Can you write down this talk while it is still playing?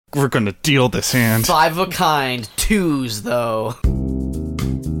We're gonna deal this hand. 5 of a kind. 2s, though.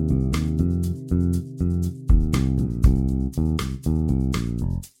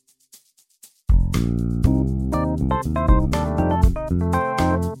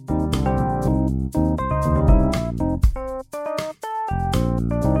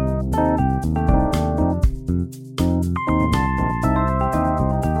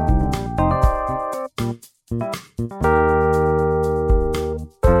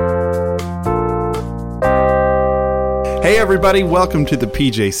 Hey everybody, welcome to the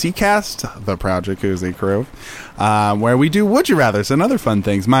PJC Cast, the Proud Jacuzzi Crew, where we do Would You Rathers and other fun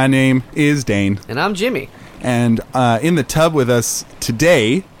things. My name is Dane. And I'm Jimmy. And in the tub with us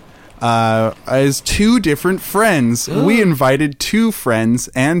today is 2 different friends. We invited 2 friends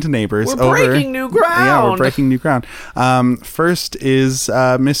and neighbors We're over. breaking new ground. Yeah, we're breaking new ground. First is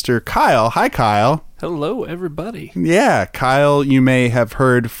Mr. Kyle. Hi, Kyle. Hello, everybody. Yeah, Kyle, you may have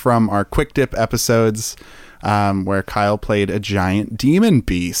heard from our Quick Dip episodes where Kyle played a giant demon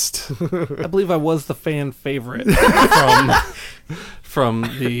beast. I believe I was the fan favorite from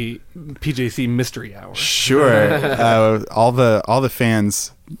the PJC Mystery Hour. Sure. All the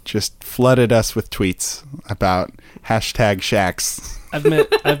fans just flooded us with tweets about #Shax. I've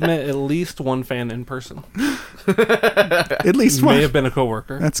met at least one fan in person. At least one. May have been a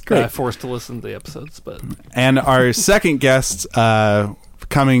coworker. That's great. Forced to listen to the episodes, but And our second guest,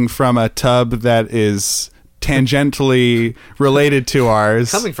 coming from a tub that is tangentially related to ours,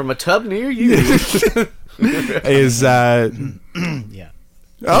 Coming from a tub near you. is Yeah.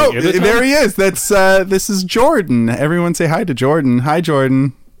 oh, You're the tub? there he is. That's this is Jordan. Everyone say hi to Jordan. Hi,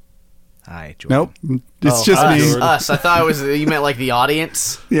 Jordan. Hi, Jordan. Nope, it's just us, me. us. I thought you meant like the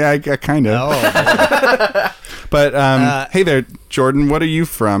audience. Yeah, I kind of. Oh, But hey there, Jordan. What are you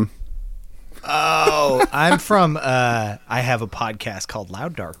from? I'm from. I have a podcast called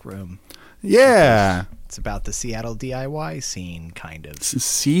Loud Dark Room. Yeah, It's about the Seattle DIY scene, kind of.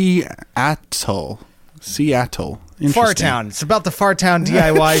 Seattle. Interesting. Fartown. It's about the Fartown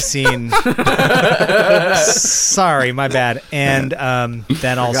DIY scene. Sorry, my bad. And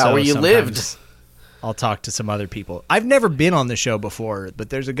then also where you lived. sometimes I'll talk to some other people. I've never been on the show before, but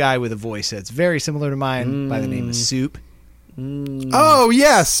there's a guy with a voice that's very similar to mine by the name of Soup. Oh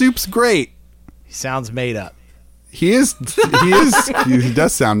yeah, Soup's great. He sounds made up. He is. He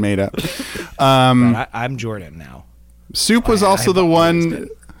does sound made up. But I'm Jordan now. Soup was also the one.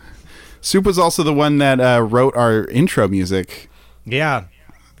 Soup was also the one that wrote our intro music. Yeah.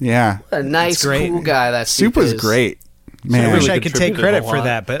 Yeah, A nice, great. cool guy. That Soup was is. great. I Man, wish really I could take contributed credit a for lot.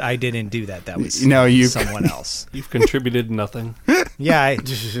 that, but I didn't do that. That was No, you- someone else. you've contributed nothing. Yeah,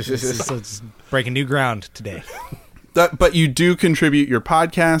 it's breaking new ground today. but you do contribute your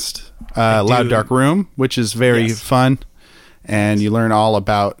podcast, Loud do. Dark Room, which is very Yes. fun, and you learn all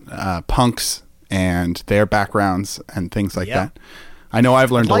about punks and their backgrounds and things like Yep. that. I know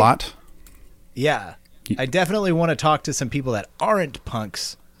I've learned a lot. Yeah, I definitely want to talk to some people that aren't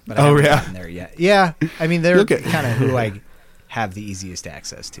punks, but Oh, I haven't yeah? gotten there yet. Yeah, I mean they're You'll get- kind of who I have the easiest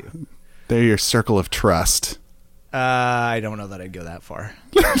access to. They're your circle of trust. I don't know that I'd go that far.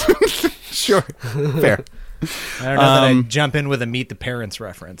 Sure, fair. I don't know that I'd jump in with a Meet the Parents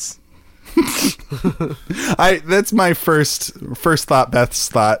reference. That's my first thought. Beth's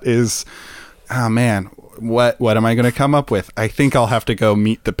thought is, oh man, what am I going to come up with? I think I'll have to go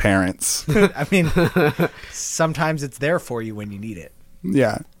meet the parents. I mean, sometimes it's there for you when you need it.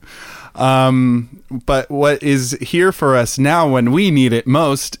 Yeah. But what is here for us now when we need it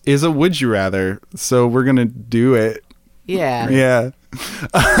most is a Would You Rather. So we're going to do it. Yeah. Yeah.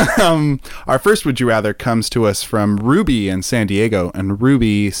 Our first Would You Rather comes to us from Ruby in San Diego. And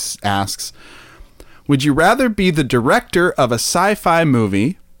Ruby asks, would you rather be the director of a sci-fi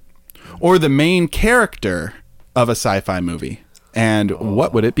movie or the main character of a sci-fi movie? And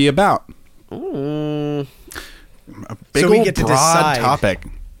what would it be about? A big So we old get to broad decide. topic.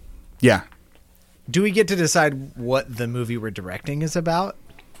 Yeah. Do we get to decide what the movie we're directing is about?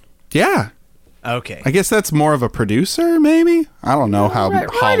 Yeah. Okay. I guess that's more of a producer, maybe? I don't know how Writer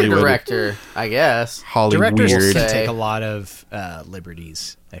Hollywood... director, I guess. Hollywood Directors weird. can Say. take a lot of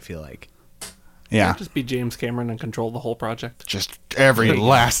liberties, I feel like. Yeah. Just be James Cameron and control the whole project. Just every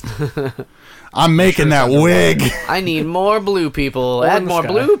last... I'm making that wig. I need more blue people. Add in the more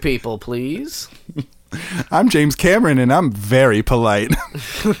sky. blue people, please. I'm James Cameron, and I'm very polite.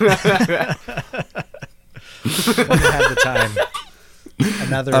 Wouldn't have the time.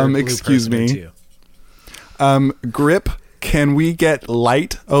 Another excuse blue person me. or two. Grip, can we get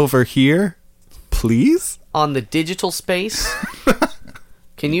light over here, please? On the digital space,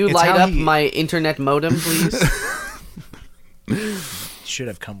 can you It's light how up he- my internet modem, please? should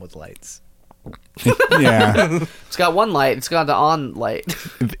have come with lights. Yeah. It's got one light. It's got the on light.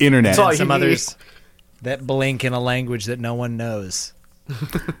 The internet. That's all you Some need. others that blink in a language that no one knows.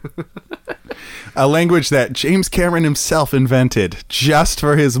 A language that James Cameron himself invented just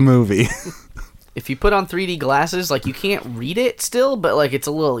for his movie. If you put on 3D glasses, like you can't read it still, but like it's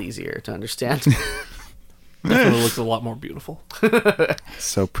a little easier to understand. Definitely looks a lot more beautiful.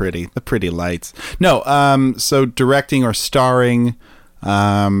 So pretty. The pretty lights. No, so directing or starring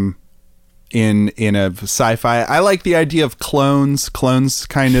in a sci-fi. I like the idea of clones. Clones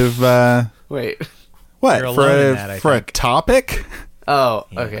kind of Wait. what? You're For alone in a, that, I for a think. topic? Oh,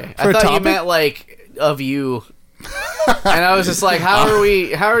 okay. For I a thought you topic? meant like of you. And I was just like, how are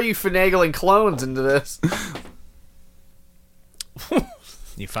you finagling clones into this?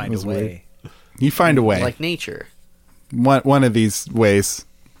 You find a was way. You find a way. Like nature. One of these ways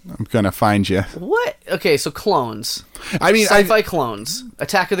I'm going to find you. What? Okay, so clones. I mean, Sci-fi clones.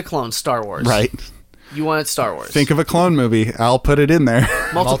 Attack of the Clones, Star Wars. right. You wanted Star Wars. Think of a clone movie. I'll put it in there.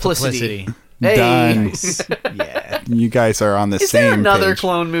 Multiplicity. Hey. Done. Nice. Yeah. You guys are on the Is same there another page.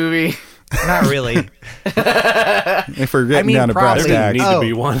 clone movie? Not really. If we're getting I mean, down to brass probably- There tacks. need Oh. to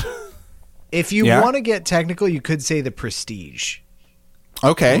be one. If you Yeah? want to get technical, you could say The Prestige.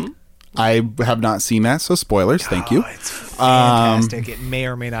 Okay. I have not seen that, so spoilers. Thank you. Oh, it's fantastic. It may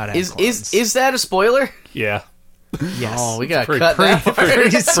or may not have Is clones. is that a spoiler? Yeah. Yes. Oh, we gotta pretty- cut that part. pretty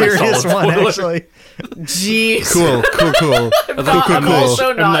serious solid one, spoiler. actually. Jeez. Cool. I'm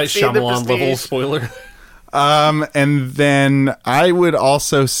also M. not Night seeing The Shyamalan level Prestige. spoiler. And then I would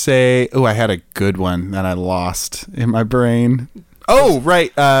also say, oh, I had a good one that I lost in my brain. Oh,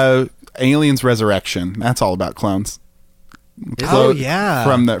 right. Aliens Resurrection. That's all about clones. Oh, yeah.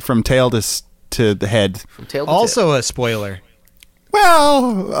 From tail to the head. From tail to Also a spoiler.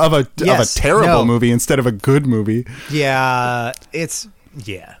 Well, of a Yes, terrible no. movie instead of a good movie. Yeah. It's...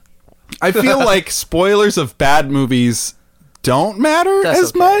 Yeah. I feel like spoilers of bad movies don't matter That's as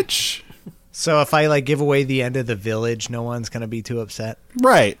okay. much. So if I give away the end of The Village, no one's going to be too upset.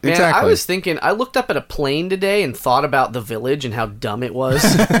 Right, Man, exactly. I was thinking, I looked up at a plane today and thought about The Village and how dumb it was.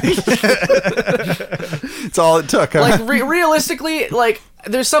 It's all it took. Huh? Like, realistically, like,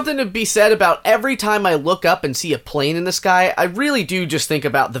 there's something to be said about every time I look up and see a plane in the sky, I really do just think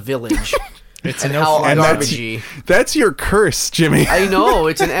about The Village. It's and a no how fly And that's- garbagey. That's your curse, Jimmy. I know,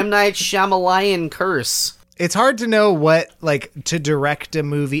 it's an M. Night Shyamalan curse. It's hard to know what, to direct a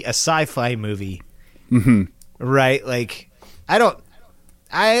movie, a sci-fi movie. Mm-hmm. Right?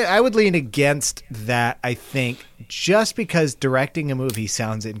 I would lean against that, I think, just because directing a movie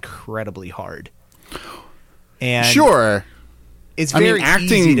sounds incredibly hard. And Sure. it's I very mean,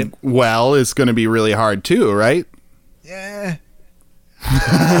 acting easy to... well is going to be really hard too, right? Yeah.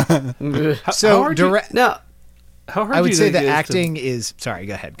 How So, hard do you- No, How hard I do would you say think the it is to- acting is... Sorry,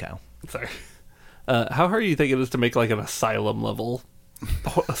 go ahead, Kyle. Sorry. How hard do you think it is to make like an Asylum level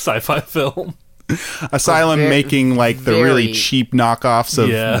sci-fi film? Asylum Very- making the really very- cheap knockoffs of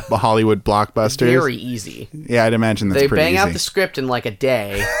Yeah. the Hollywood blockbusters. very easy. Yeah, I'd imagine that's They pretty bang easy. out the script in like a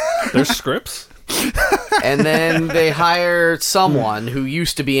day, There's scripts. and then they hire someone who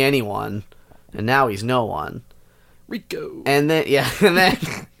used to be anyone, and now he's no one. Rico. And then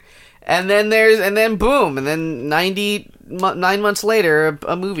and then boom, and then 9 months later,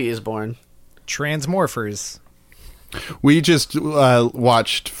 a movie is born. Transmorphers. We just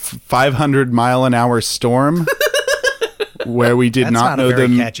watched 500 Mile an Hour Storm, where we did That's not not know a very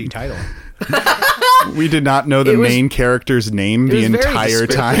the catchy title. we did not know the It was- main character's name the was very entire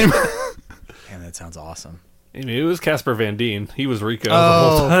descriptive. time. Man, that sounds awesome. I mean, it was Casper Van Dien. He was Rico the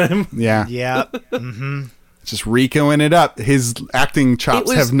Oh. whole time. Yeah, Yeah. just Ricoing it up. His acting chops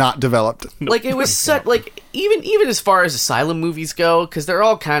was- have not developed. Like it was such even as far as Asylum movies go, because they're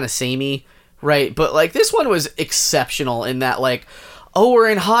all kind of samey, right? But this one was exceptional in that oh, we're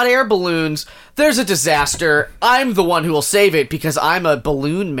in hot air balloons. There's a disaster. I'm the one who will save it because I'm a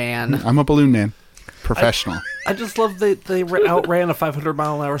balloon man. I'm a balloon man, professional. I just love they outran a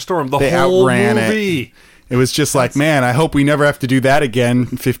 500-mile-an-hour storm. The They whole outran it. movie. It was just man, I hope we never have to do that again.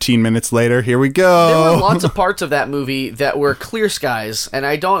 15 minutes later, here we There go. were lots of parts of that movie that were clear skies, and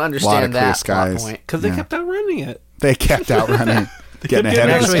I don't understand clear that skies. plot point. Because they kept outrunning it. They kept outrunning, getting Kept ahead of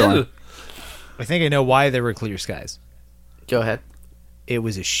the Actually- storm. I think I know why there were clear skies. Go ahead. It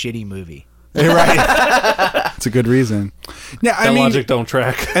was a shitty movie. You're right. It's a good reason. Yeah, I That mean, logic don't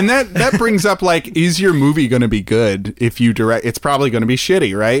track. and that brings up is your movie going to be good if you direct? It's probably going to be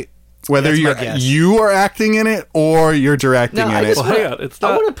shitty, right? Whether That's my guess. you are acting in it or you're directing No, in I it. just Well, hang on. It's I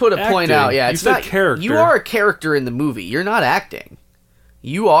not want to put a point acting. out. Yeah, You it's said not character. You are a character in the movie. You're not acting.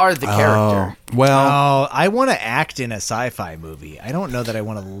 You are the character. Well, Oh, I want to act in a sci-fi movie. I don't know that I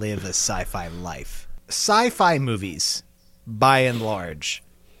want to live a sci-fi life. Sci-fi movies, by and large,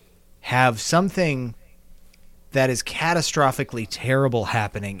 have something that is catastrophically terrible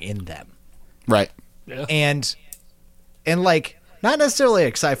happening in them. right. Yeah. And like, not necessarily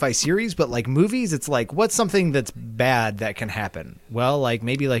like sci-fi series, but like movies, it's like, what's something that's bad that can happen? Well, like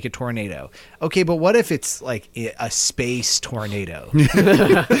maybe like a tornado. Okay, but what if it's like a space tornado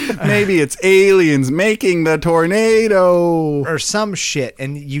Maybe it's aliens making the tornado. or some shit,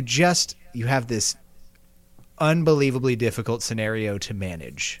 and you have this unbelievably difficult scenario to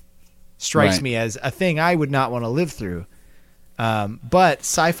manage. Strikes Right. me as a thing I would not want to live through. But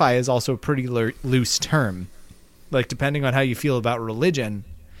sci-fi is also a pretty loose term. Like, depending on how you feel about religion,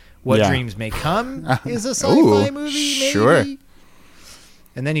 what Yeah. dreams may come is a sci-fi Ooh, movie, maybe. sure.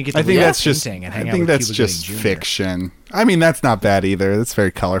 And then you get to I think live that's just. painting and I hang out think with that's Cuba just Gooding Jr. fiction. I mean, that's not bad either. That's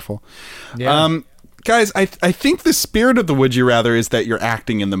very colorful. Yeah. Guys, I think the spirit of the Would You Rather is that you're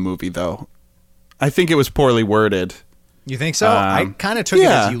acting in the movie, though. I think it was poorly worded. You think so? I kind of took it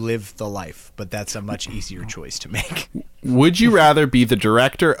yeah. as you live the life, but that's a much easier choice to make. Would you rather be the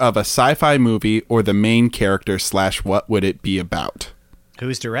director of a sci-fi movie or the main character / what would it be about?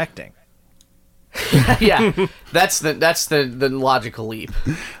 Who's directing? Yeah, that's the logical leap.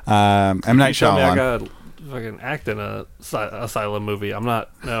 M. Night Tell me I Shyamalan. got fucking act in a asylum movie. I'm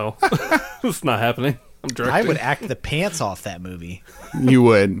not. No, it's not happening. I'm directing. I would act the pants off that movie. You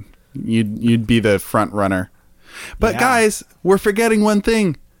would. You'd be the front runner. But Yeah. guys, we're forgetting one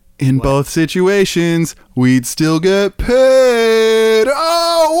thing. In both situations, we'd still get paid.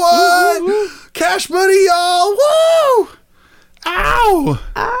 Oh, what? Cash money, y'all. Woo! Ow!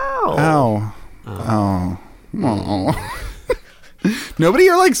 Ow. Ow. Oh. Nobody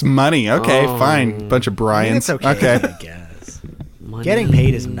here likes money. Okay, fine. Bunch of I mean, Bryans. it's okay, Okay. I guess. Getting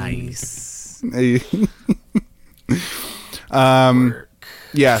paid is nice.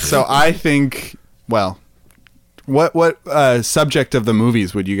 Yeah, so I think, well, what subject of the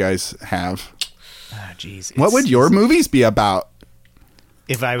movies would you guys have? Ah, jeez. What would your movies be about?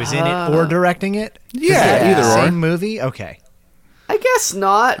 If I was in it or directing it? Yeah, either or. Same movie? Okay. I guess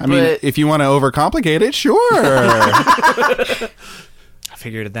not, I mean, but if you want to overcomplicate it, sure. I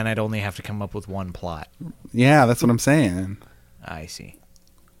figured then I'd only have to come up with one plot. Yeah, that's what I'm saying. I see.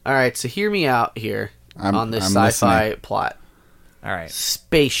 all right. So hear me out here on this I'm sci-fi listening. plot. All right.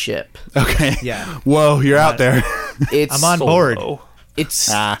 Spaceship. Okay. Yeah. Whoa, you're out there. It's I'm on board. Solo.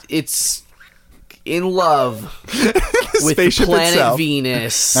 It's in love with the Spaceship planet itself.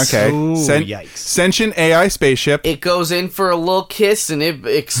 Venus. Okay. Ooh, Sen- yikes. Sentient AI spaceship. It goes in for a little kiss and it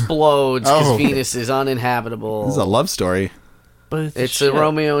explodes because Oh. Venus is uninhabitable. This is a love story. But It's a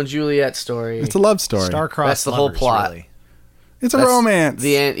Romeo and Juliet story. It's a love story. Star-crossed That's the whole lovers, plot. really. It's a That's romance.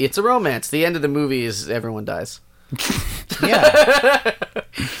 The end. It's a romance. The end of the movie is everyone dies. Yeah.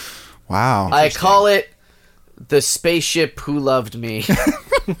 Wow. I call it The Spaceship Who Loved Me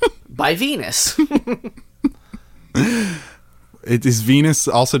by Venus. Is Venus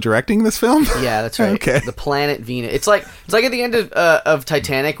also directing this film? Yeah, that's right. Okay. The planet Venus. It's like at the end of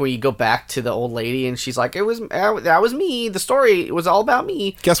Titanic where you go back to the old lady and she's like, that was me. The story was all about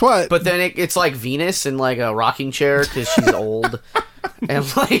me. Guess what? But then it's like Venus in like a rocking chair because she's old.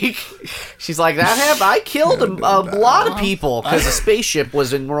 And like, she's like, that happened. I killed a lot of people because a spaceship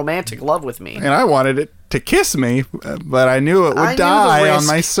was in romantic love with me. and I wanted it to kiss me, but I knew it I would knew the die on risk.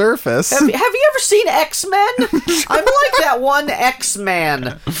 my surface. Have you ever seen X-Men? I'm like that one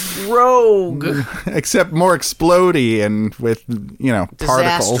X-Man, Rogue. Except more explodey and with, particles.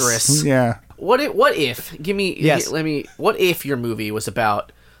 Disastrous. Yeah. What if? Yes. What if your movie was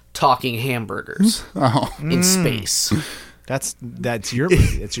about talking hamburgers Oh. in space? That's your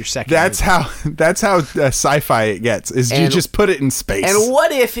movie. It's your second That's movie. how sci-fi it gets. Is you And- just put it in space. And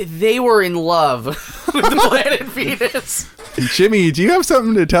what if they were in love with the planet Venus? Jimmy, do you have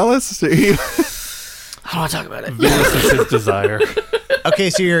something to tell us? I don't want to talk about it. Venus is his desire. Okay,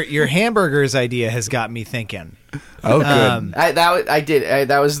 so your hamburgers idea has got me thinking. Oh, good.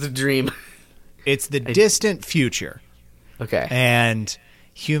 That was the dream. It's the distant future, Okay. and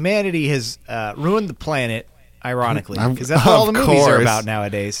humanity has ruined the planet, ironically, Of- because that's what all the of movies are course. about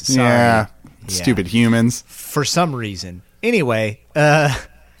nowadays. Sorry. Yeah. Yeah. Stupid humans. For some reason. Anyway,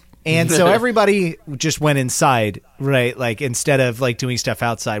 and so everybody just went inside, right? Like, instead of like doing stuff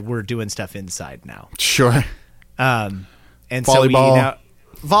outside, we're doing stuff inside now. Sure. And so we Volleyball. now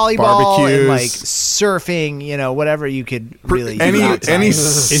volleyball and Barbecues. like surfing, whatever you could really do Any outside. any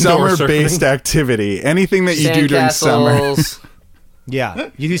Indoor summer-based activity, anything that you do during summer. Sandcastles. Yeah,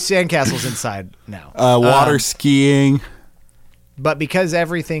 you do sandcastles inside now. Water skiing. But because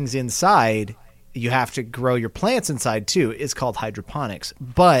everything's inside, you have to grow your plants inside too. It's called hydroponics.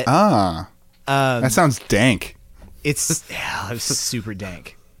 But that sounds dank. it's super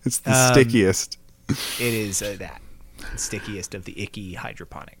dank. It's the stickiest. It is that stickiest of the icky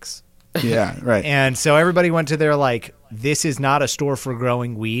hydroponics. Yeah, right. And so everybody went to their like, this is not a store for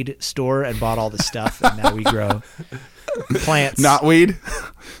growing weed store, and bought all the stuff, and now we grow plants. Knotweed.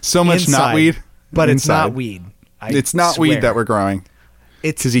 So much inside, knotweed. but it's inside. not weed. It's not weed that we're growing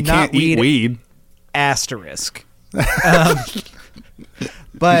It's because you not can't eat weed. Asterisk.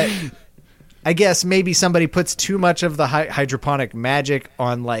 But I guess maybe somebody puts too much of the hydroponic magic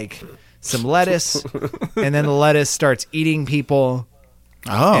on like some lettuce, and then the lettuce starts eating people.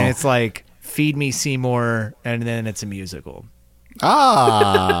 Oh, And it's like, feed me Seymour, and then it's a musical.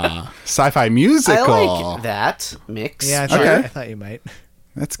 sci-fi I musical. like that mix. Yeah, Okay. I thought you might.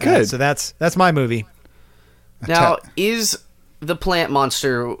 That's good. So that's my movie. Now, is the plant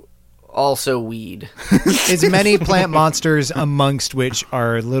monster also weed? As many plant monsters, amongst which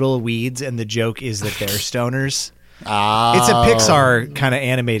are little weeds, and the joke is that they're stoners. It's a Pixar kind of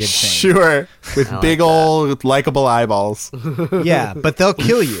animated thing. Sure, with like big that. old likable eyeballs. Yeah, but they'll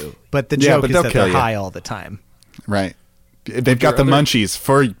kill you. But the joke but is they'll that kill they're you. high all the time. Right. They've got the other- munchies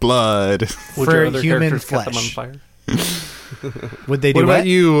for blood. Would For your other human characters catch them on flesh. fire? Would they do What about it?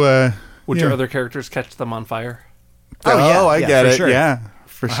 you? Would Yeah. your other characters catch them on fire? Oh, yeah, I yeah, get for it. sure. Yeah,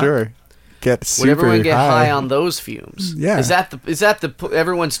 for sure. Get super Would everyone get high. high on those fumes? Yeah. Is that the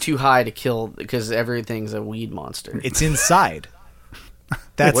everyone's too high to kill because everything's a weed monster? It's inside.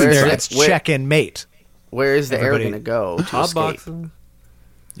 That's Where's their that- it's where- check and mate. Where is the Everybody- air going to go to Hot escape? boxing.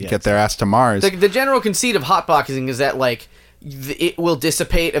 Yes. Get their ass to Mars? The general conceit of hotboxing is that like it will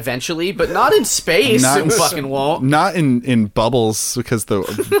dissipate eventually, but not in space. Not It in- fucking won't. Not in bubbles because the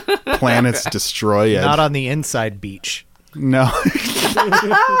planets destroy it. Not on the inside beach. No.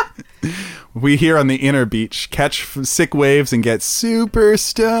 We here on the inner beach catch sick waves and get super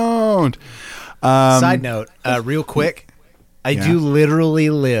stoned. Side note, real quick, I Yeah. do literally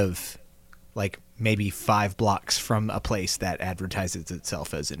live like maybe 5 blocks from a place that advertises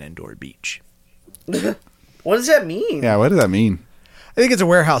itself as an indoor beach. What does that mean? Yeah, what does that mean? I think it's a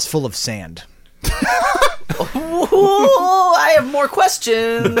warehouse full of sand. Ooh, I have more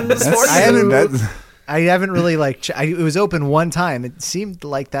questions for I haven't- you. That's- I haven't really like. It was open one time. It seemed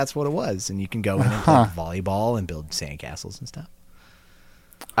like that's what it was, and you can go in and play volleyball and build sandcastles and stuff.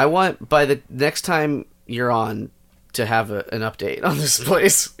 I want by the next time you're on to have an update on this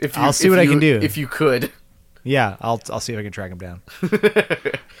place. If you, I'll see if what I you- can do. If you could. Yeah, I'll see if I can track them down.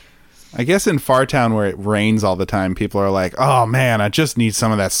 I guess in Fartown where it rains all the time, people are like, "Oh man, I just need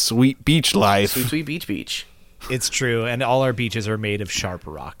some of that sweet beach life." Sweet Sweet Beach Beach. It's true, and all our beaches are made of sharp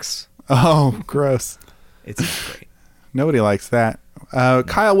rocks. Oh, gross. It's not great. Nobody likes that.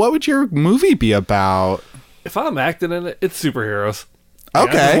 Kyle, what would your movie be about? If I'm acting in it, it's superheroes.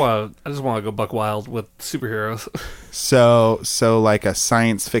 Okay. I just want to go buck wild with superheroes. So like a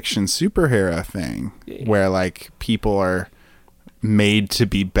science fiction superhero thing Yeah. where like people are made to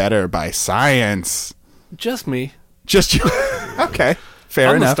be better by science. Just me. Just you. Okay. Fair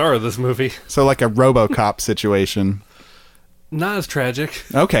I'm the enough. star of this movie. So like a RoboCop situation. Not as tragic.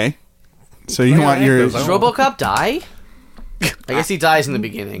 Okay. So you Like, want I your hate those. Does RoboCop die? I guess he dies in the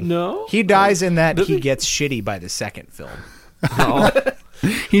beginning. No. He dies in that Does he he? gets shitty by the second film.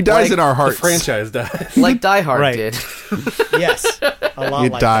 he dies like in our The hearts. franchise dies. Like Die Hard Right. did. Yes, a lot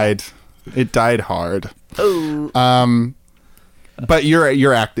It like died. It died hard. Oh. But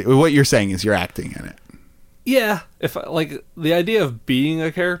you're acting. What you're saying is you're acting in it. Yeah. If like the idea of being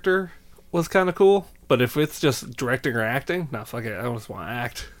a character was kind of cool, but if it's just directing or acting, no, fuck it. I just want to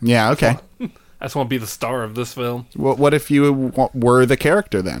act. Yeah. Okay. I just want to be the star of this film. What if you were the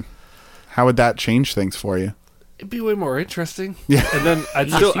character then? How would that change things for you? It'd be way more interesting. Yeah. And then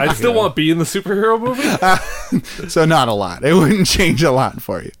I'd still want to be in the superhero movie. So not a lot. It wouldn't change a lot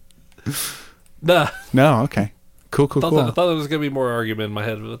for you. Nah. No. Okay. Cool. I Cool. thought there was gonna be more argument in my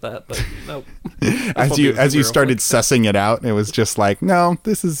head with that, but nope. As you started sussing it out, it was just like, no,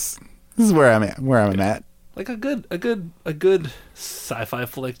 this is where I'm at. Where I'm at. like a good sci-fi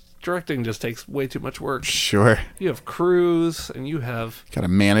flick. Directing just takes way too much work. Sure. You have crews and you have Got to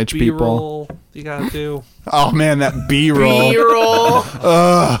manage people. B-roll you gotta do. Oh man, that B-roll. B-roll.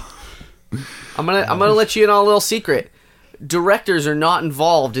 I'm gonna let you in on a little secret. Directors are not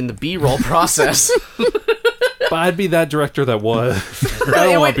involved in the B-roll process. But I'd be that director that was. I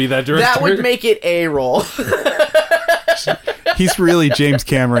don't want to be that director. That would make it A-roll. He's really James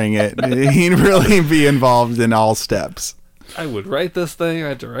Cameroning it. He'd really be involved in all steps. I would write this thing,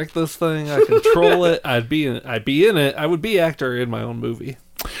 I'd direct this thing, I control it, I'd be in it, I would be actor in my own movie.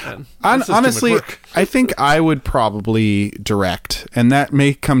 And this is too much Honestly, work. I think I would probably direct, and that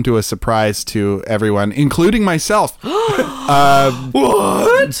may come to a surprise to everyone, including myself.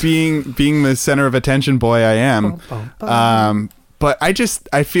 What? Being the center of attention boy I am. But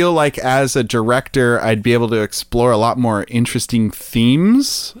I feel like as a director, I'd be able to explore a lot more interesting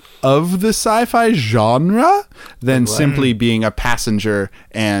themes of the sci-fi genre than simply being a passenger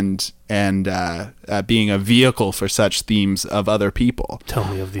and being a vehicle for such themes of other people. Tell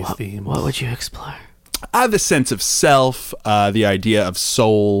me of these themes. What would you explore? The sense of self, the idea of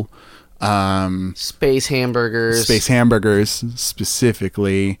soul, Space hamburgers.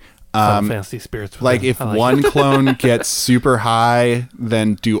 specifically. Fantasy spirits. with Like them. if I one it. clone gets super high,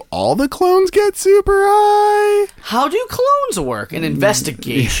 then do all the clones get super high? How do clones work? An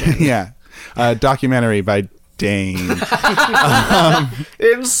investigation. Yeah. Documentary by Dane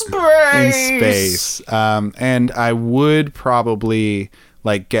In space. in space. And I would probably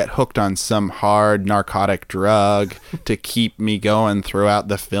like get hooked on some hard narcotic drug to keep me going throughout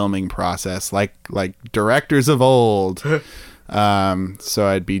the filming process, like directors of old. So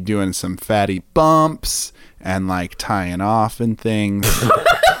I'd be doing some fatty bumps and like tying off and things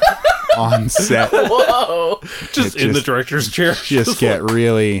on set. Whoa. just in the director's chair. Just get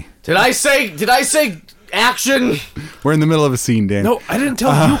really. Did I say action? We're in the middle of a scene, Dan. No, I didn't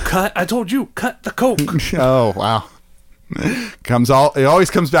tell you cut. I told you cut the coke. Oh wow. It always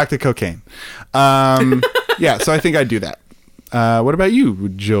comes back to cocaine. Yeah, so I think I'd do that. What about you,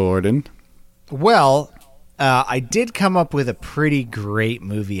 Jordan? Well, I did come up with a pretty great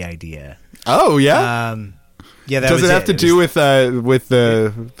movie idea. Oh yeah. Yeah, that Does was it have to do with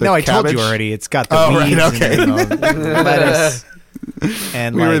the No, I cabbage? told you already. It's got the Oh, right, weeds okay. and lettuce.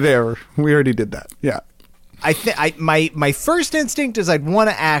 And We like, were there. We already did that. Yeah. my first instinct is I'd want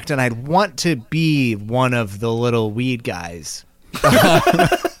to act and I'd want to be one of the little weed guys.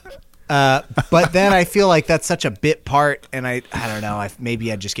 But then I feel like that's such a bit part, and I don't know.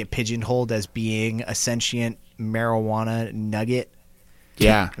 Maybe I'd just get pigeonholed as being a sentient marijuana nugget.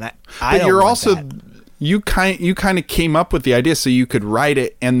 Yeah. And I But don't you're want also that. you kind of came up with the idea so you could write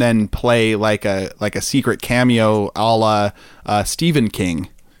it and then play like a secret cameo a la Stephen King.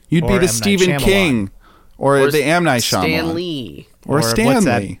 You'd be Or the M. Night Stephen Shyamalan. King or the M. Night Shyamalan. Stan Lee. Or what's that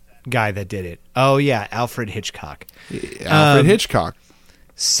Stanley. guy that did it? Oh yeah, Alfred Hitchcock. Alfred Hitchcock.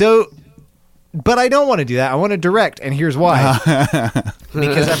 So, but I don't want to do that. I want to direct, and here's why.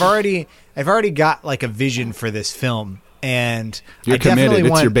 Because I've already got like a vision for this film, and You're I definitely committed.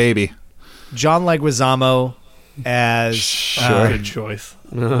 It's want your baby. John Leguizamo as Sure. Good choice.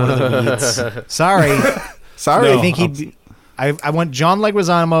 one of the leads. Sorry, Sorry. I think he'd. I want John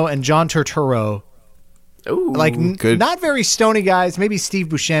Leguizamo and John Turturro, Ooh. like good. not very stony guys. Maybe Steve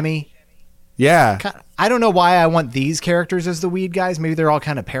Buscemi. Yeah. I don't know why I want these characters as the weed guys. Maybe they're all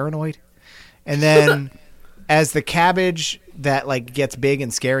kind of paranoid. And then as the cabbage that like gets big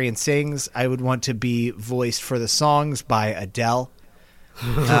and scary and sings, I would want to be voiced for the songs by Adele.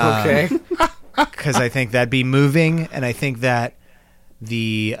 Okay. Because I think that'd be moving, and I think that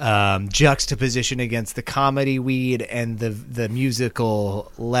the juxtaposition against the comedy weed and the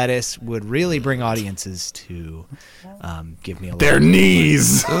musical lettuce would really bring audiences to give me a Their little.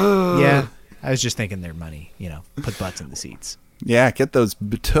 knees. Yeah, I was just thinking their money. Put butts in the seats. Yeah, get those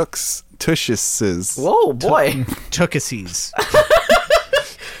tushuses. Whoa, boy. Tookacies.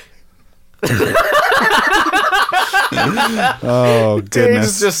 Oh Dave's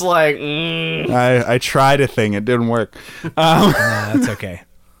goodness. just like, I tried a thing. It didn't work. Nah, that's okay.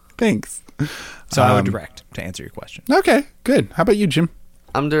 Thanks. So I would direct to answer your question. Okay, good. How about you, Jim?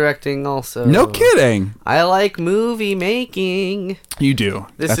 I'm directing also. No kidding. I like movie making. You do.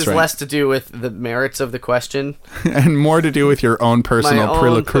 This That's is right. less to do with the merits of the question. and more to do with your own personal My own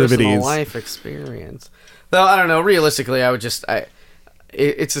proclivities. personal life experience. Though I don't know. Realistically, I would just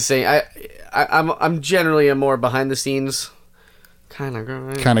it's the same. I'm generally a more behind the scenes kind of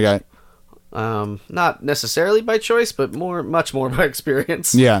guy. Kind of guy. Not necessarily by choice, but much more by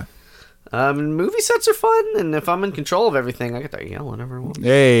experience. Yeah. Movie sets are fun, and if I'm in control of everything, I get to yell whenever I want.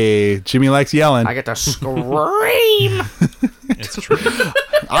 Hey, Jimmy likes yelling. I get to scream. It's true.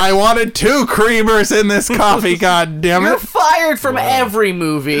 I wanted 2 creamers in this coffee. God damn You're it! fired from every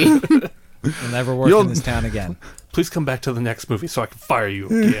movie. You'll never work in this town again. Please come back to the next movie so I can fire you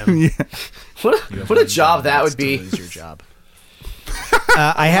again. What a job that would be. To lose your job.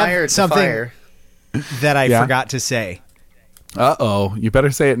 I have Fired to something fire. that I Yeah? forgot to say. Uh-oh. You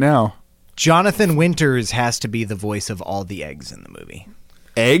better say it now. Jonathan Winters has to be the voice of all the eggs in the movie.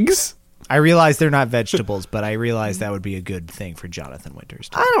 Eggs? I realize they're not vegetables, but I realize that would be a good thing for Jonathan Winters.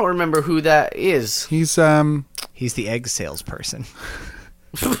 I don't remember who that is. He's He's the egg salesperson.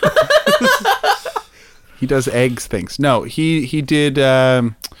 he does eggs things. No, he did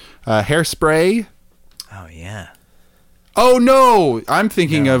Hairspray. Oh yeah, Oh no, I'm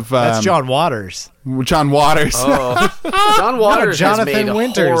thinking of that's John Waters. John Waters. Oh, John Waters Jonathan has made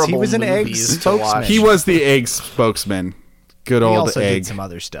Winters. He horrible was an egg movies to spokesman. watch. He was the egg spokesman. Good He old also egg. did some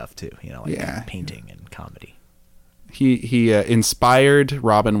other stuff too, like Yeah. painting and comedy. He inspired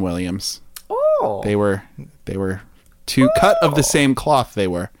Robin Williams. Oh, They were two cut of the same cloth. They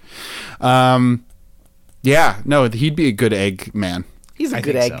were. Yeah, no, he'd be a good egg man. he's a I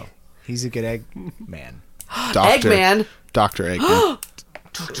good think egg. so. He's a good egg man. Doctor Eggman. Dr. Eggman.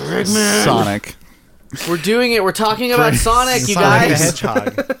 Dr. Eggman. Sonic. We're doing it. We're talking about Sonic, you Sonic the guys.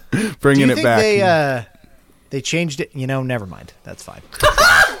 Hedgehog. Do Bringing you it think back. they changed it? Never mind. That's fine.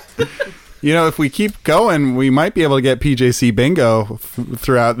 If we keep going, we might be able to get PJC bingo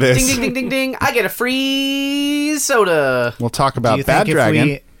throughout this. Ding, ding, ding, ding, ding. I get a free soda. We'll talk Do about you Bad think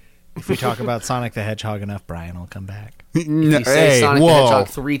Dragon. if we talk about Sonic the Hedgehog enough, Brian will come back? No, You say hey, Sonic whoa. the Hedgehog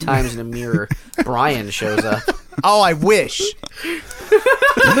 3 times in a mirror. Brian shows up. Oh, I wish.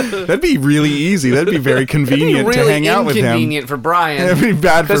 That'd be really easy. That'd be very convenient really to hang out with him. inconvenient for Brian. That'd be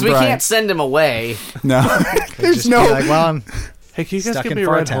bad for Because we Brian. can't send him away. No, there's Just no. be like, well, I'm Hey, can you guys Stuck give in me a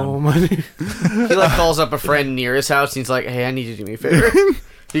ride Fartown. home? He calls up a friend near his house and he's like, "Hey, I need you to do me a favor.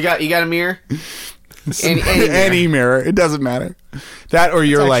 You got a mirror? Any mirror. Any mirror, it doesn't matter. That or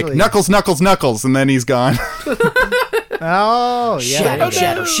you're like actually- Knuckles, Knuckles, Knuckles, and then he's gone. oh yeah.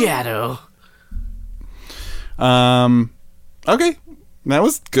 Shadow. Okay, that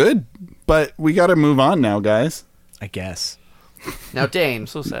was good, but we got to move on now, guys. I guess. Now, Dane,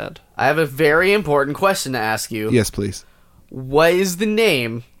 So sad. I have a very important question to ask you. Yes, please. What is the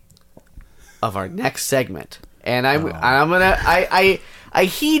name of our next segment? And I'm gonna I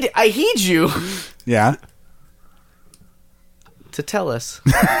heed you Yeah. to tell us.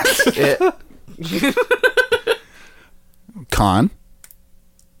 It- Con.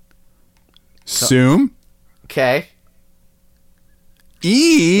 Soom. okay.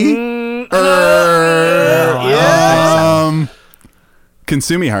 E.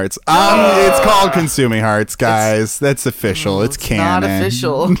 Consuming Hearts. It's called Consuming Hearts, guys. That's official. It's canon. Not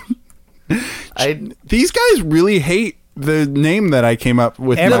official. These guys really hate the name that I came up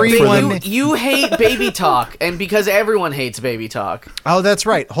with. Everyone- for the- You hate baby talk, and because everyone hates baby talk. Oh, that's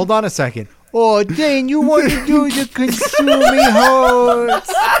right. Hold on a second. Oh, Dane, you want to do the consuming hearts?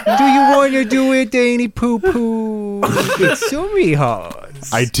 Do you want to do it, Daney Poo Poo? Consuming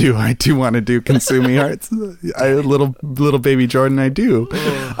hearts. I do want to do Consuming Hearts. Little baby Jordan, I do.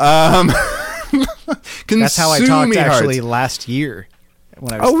 That's how I talked Consuming actually Hearts. last year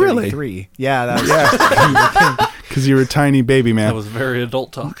when I was Oh, really? 33. Yeah, that was Because you were a tiny baby man. That was very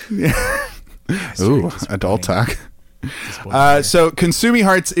adult talk. Ooh, adult talk. So Consuming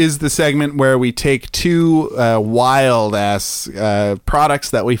Hearts is the segment where we take two wild ass products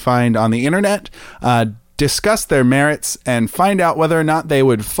that we find on the internet, discuss their merits, and find out whether or not they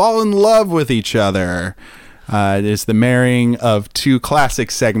would fall in love with each other. It is the marrying of two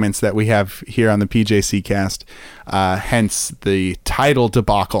classic segments that we have here on the PJC cast, hence the title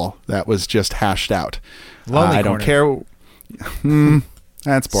debacle that was just hashed out. Lonely I don't Corner. care.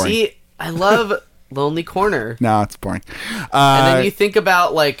 That's boring. See, I love Lonely Corner. No, it's boring. And then you think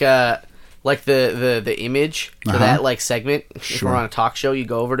about the image for Uh-huh. that segment. If Sure. we're on a talk show, you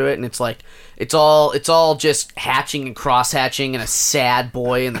go over to it and it's all just hatching and cross hatching and a sad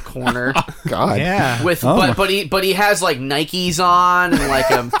boy in the corner God. Yeah. with Oh. but he has Nikes on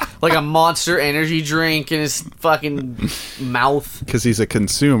and like a Monster Energy drink in his fucking mouth. Because he's a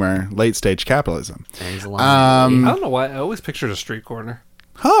consumer, late stage capitalism. And he's lonely. I don't know why. I always pictured a street corner.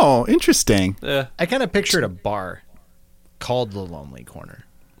 Oh, interesting. Yeah. I kind of pictured a bar called The Lonely Corner.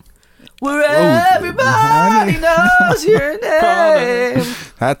 Where everybody knows your name.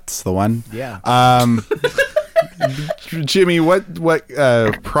 That's the one. Yeah. Jimmy, what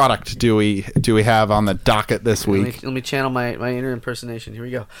product do we have on the docket this week? Let me channel my inner impersonation. Here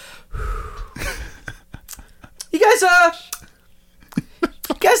we go. You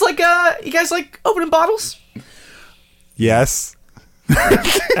guys like opening bottles? Yes.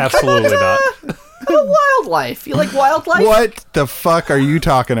 Absolutely not. Wildlife. You like wildlife? What the fuck are you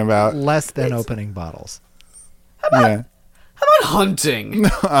talking about? Less than opening bottles. Yeah. How about hunting?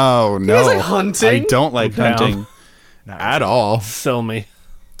 Oh no. guys like hunting? I don't like I'm down. hunting at all. Sell me.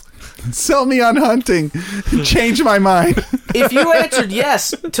 Sell me on hunting. Change my mind. If you answered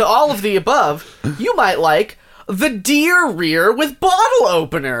yes to all of the above, you might like the deer rear with bottle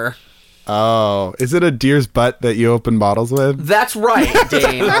opener. Oh, is it a deer's butt that you open bottles with? That's right,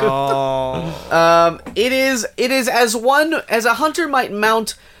 Dane. Oh, It is as a hunter might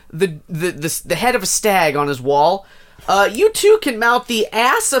mount the head of a stag on his wall. You too can mount the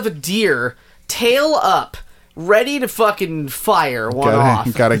ass of a deer, tail up, ready to fucking fire one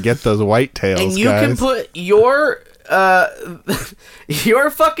off. Gotta get those white tails, And you guys. can put your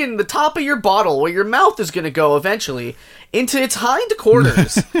fucking the top of your bottle where your mouth is gonna go eventually into its hind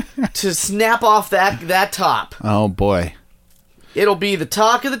quarters to snap off that top. Oh boy. It'll be the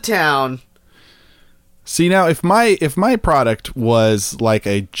talk of the town. See, now if my product was like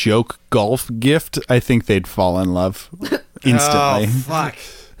a joke golf gift, I think they'd fall in love instantly. oh fuck.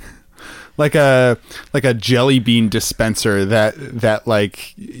 Like a jelly bean dispenser that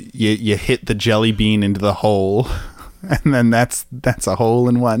like you hit the jelly bean into the hole, and then that's a hole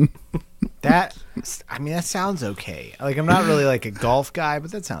in one. That sounds okay. Like, I'm not really like a golf guy,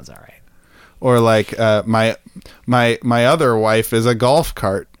 but that sounds all right. Or like my other wife is a golf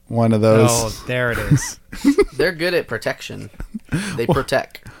cart. One of those. Oh, there it is. They're good at protection. They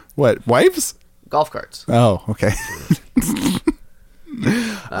protect What, wives? golf carts. Oh, okay.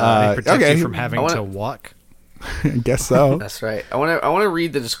 They protect okay. you from having I wanna- to walk. I guess so. That's right. I want to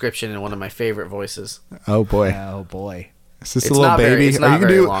read the description in one of my favorite voices. Oh boy. Oh boy. Is this It's a little not baby? very- it's not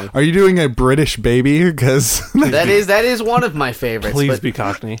very long. Are you doing a British baby? Because That is one of my favorites. Please but be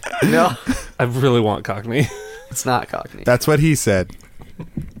Cockney. no, I really want Cockney. it's not Cockney. that's what he said.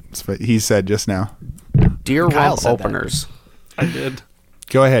 That's what he said just now. Deer Kyle Rump said that. Openers. I did.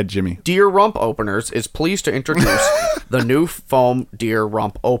 Go ahead, Jimmy. Deer Rump Openers is pleased to introduce the new foam Deer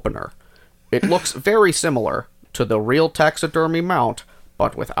Rump Opener. It looks very similar to the real taxidermy mount,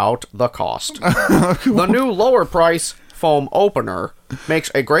 but without the cost. The new lower price foam opener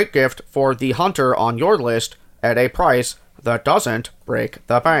makes a great gift for the hunter on your list at a price that doesn't break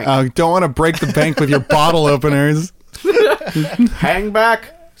the bank. Don't want to break the bank with your bottle openers. Hang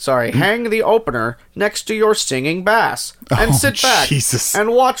the opener next to your singing bass and Oh, sit back Jesus.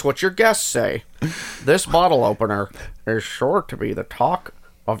 and watch what your guests say. This bottle opener is sure to be the talk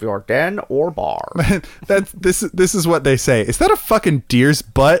of your den or bar. This is what they say. Is that a fucking deer's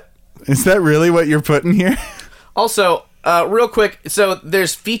butt? Is that really what you're putting here? Also, real quick, so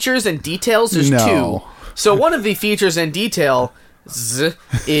there's features and details. There's No. two. So one of the features and details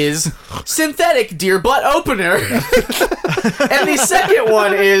is synthetic deer butt opener. And the second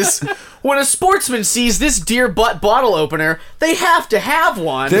one is when a sportsman sees this deer butt bottle opener, they have to have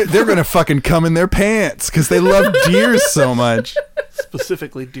one. They're gonna fucking come in their pants because they love deers so much.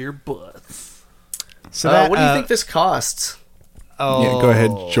 Specifically, deer butts. So What do you think this costs? Oh, Yeah, go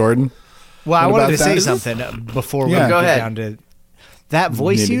ahead, Jordan. Well, I What wanted about to say that? something before we Yeah. get Go ahead. down to that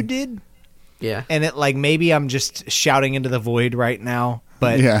voice you Knitting. did, Yeah. and it like maybe I'm just shouting into the void right now,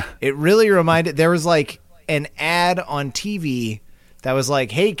 but Yeah. it really reminded. There was like an ad on TV that was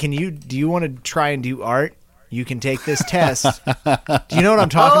like, "Hey, do you want to try and do art? You can take this test." Do you know what I'm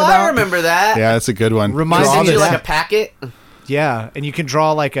talking Oh, about? I remember that. Yeah, that's a good one. Reminds They me send of you like that. a packet. Yeah, and you can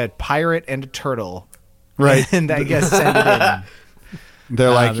draw like a pirate and a turtle, Right. and I guess send it in. They're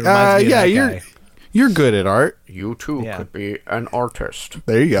like, it reminds me of yeah, that guy. you're good at art. You too Yeah. could be an artist.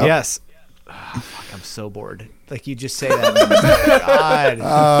 There you go. Yes. Oh, fuck, I'm so bored. Like you just say that.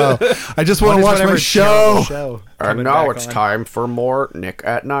 God. I just want to watch my show. And coming now back it's on. time for more Nick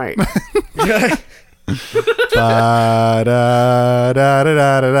at Night.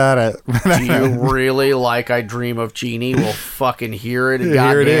 Ba-da-da-da-da-da-da. Do you really like I Dream of Jeannie? We'll fucking hear it. Here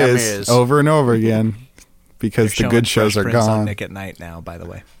Goddamn it is, over and over again, because the Showing good shows Fresh are Prince on gone. Nick at Night now, by the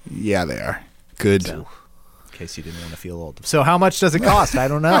way, Yeah, they are good. in case you didn't want to feel old. So how much does it cost? I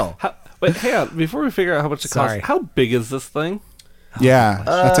don't know. Wait, hang on. Before we figure out how much it Sorry. costs, how big is this thing? Yeah,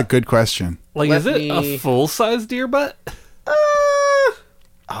 that's a good question. Like, Let is it me- a full-size deer butt? Oh,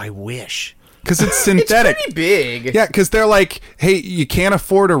 I wish. Because it's It's synthetic. pretty big. Yeah, because they're like, hey, you can't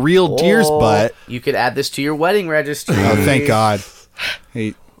afford a real deer's Oh, butt. You could add this to your wedding registry. Oh, thank God.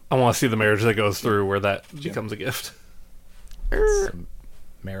 Hey, I want to see the marriage that goes through where that becomes a gift.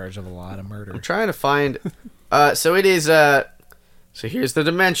 Marriage of a lot of murder. I'm trying to find. So it is. So here's the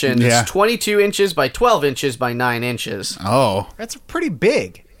dimensions. Yeah. It's 22 inches by 12 inches by 9 inches. oh, That's pretty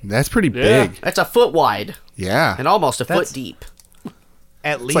big. that's pretty Yeah. big. That's a foot wide Yeah. and almost a That's- foot deep.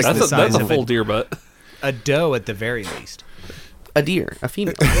 At least like the That's size a of full deer butt. a doe at the very least. A deer, a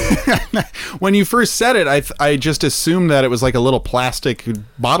female. When you first said it, I just assumed that it was like a little plastic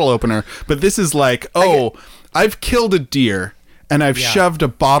bottle opener. But this is like, I've killed a deer and I've shoved a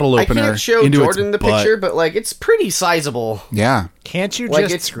bottle I opener can't show into Jordan its the butt. picture, but like it's pretty sizable. Yeah. Can't you Like,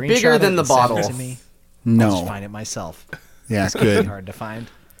 just it's screenshot bigger it than the and send it bottle. to me? I'll just No. find it myself. Yeah, It's good. hard to find.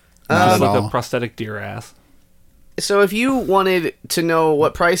 Not Just at like all. a prosthetic deer ass. So if you wanted to know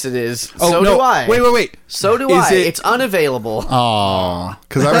what price it is, Oh, so no. do I. Wait. So do Is I. it- It's unavailable. Oh,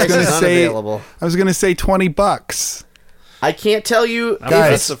 because I was Price gonna is say unavailable. $20. I can't tell you.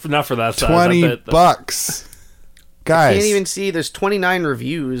 Guys, Not for that size. 20 I bet the- bucks. I Guys, can't even see. There's 29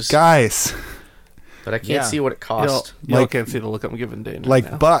 reviews, guys, but I can't Yeah. see what it cost. Y'all Like- can't see the look I'm giving Dane. like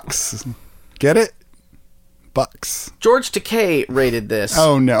right now. bucks. Get it? Bucks. George Takei rated this.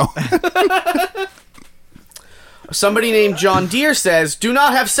 Oh no. Somebody named John Deere says, "Do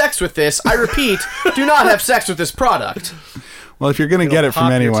not have sex with this. I repeat, do not have sex with this product." Well, if you're gonna get it from pop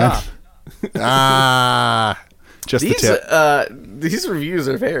your anyone, top. just the These tip. these reviews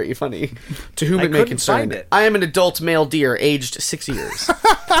are very funny. To whom I it may couldn't concern. find it. I am an adult male deer, aged 6 years,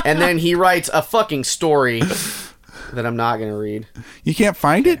 and then he writes a fucking story that I'm not gonna read. You can't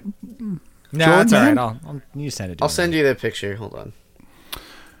find it. No, that's all man? right. You send it to I'll me. send you the picture. Hold on. can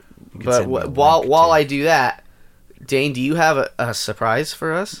But send me a while link, while too. I do that, Dane, do you have a surprise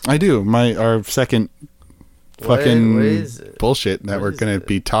for us? I do. Our second What fucking is it? bullshit that What we're is going it? to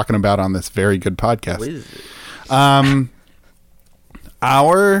be talking about on this very good What podcast. is it?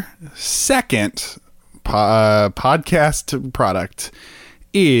 Our second podcast product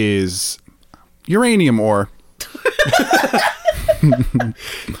is uranium ore.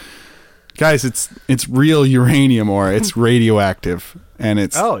 Guys, it's real uranium ore. It's radioactive, and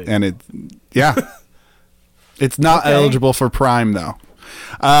it's yeah. It's not Okay. eligible for Prime though.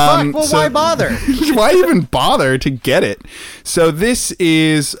 Fuck, well, so- why bother? Why even bother to get it? So this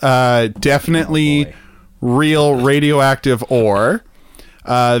is definitely boy. real radioactive ore.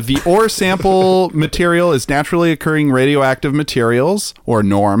 The ore sample material is naturally occurring radioactive materials, or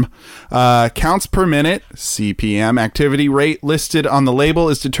NORM. Counts per minute, CPM, activity rate listed on the label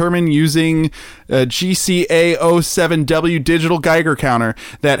is determined using a GCA07W digital Geiger counter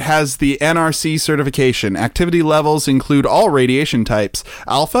that has the NRC certification. Activity levels include all radiation types: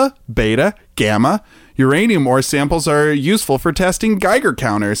 alpha, beta, gamma. Uranium ore samples are useful for testing Geiger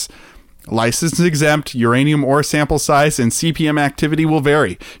counters. License exempt, uranium ore sample size and CPM activity will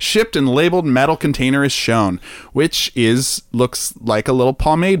vary. Shipped and labeled metal container is shown, which looks like a little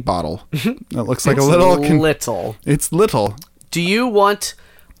pomade bottle. It looks like a little. little. It's little. Do you want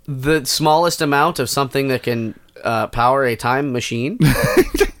the smallest amount of something that can power a time machine?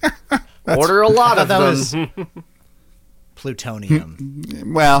 Order a lot of that them. was plutonium.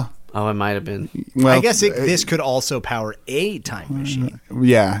 Well, Oh, it might have been. well. I guess this could also power a time machine.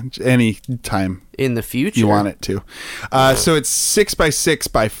 Yeah, any time In the future. you want it to. So it's 6x6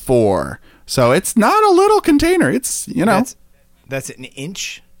 by 4. So it's not a little container. It's That's an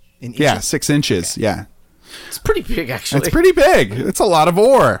inch. An inch yeah, of- 6 inches. Yeah, It's pretty big, actually. it's pretty big. It's a lot of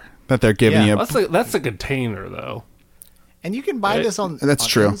ore that they're giving Yeah. you. That's a container though. And you can buy this on That's on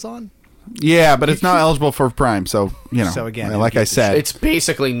true. Amazon. Yeah, but it's not eligible for Prime, so So again, like I said. It's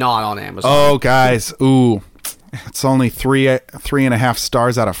basically not on Amazon. Oh, guys, ooh, it's only 3.5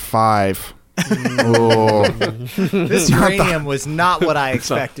 stars out of 5. Ooh, This uranium was not what I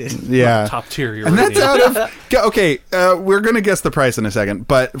expected. yeah, Top tier and uranium. that's out of okay. We're gonna guess the price in a second,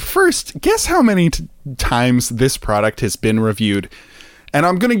 but first, guess how many times this product has been reviewed. And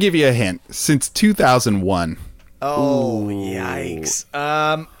I'm gonna give you a hint. Since 2001. Oh, yikes.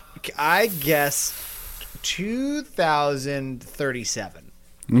 I guess 2037.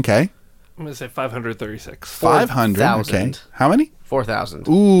 Okay, I'm gonna say 536. 500. 4,000. Okay, how many? 4,000.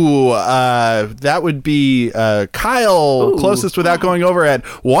 Ooh, that would be Kyle, closest without going over at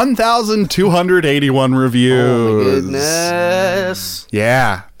 1,281 reviews. Oh, my goodness.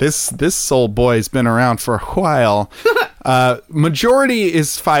 Yeah, this old boy's been around for a while. Majority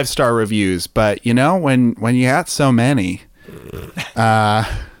is 5-star reviews, but when you got so many,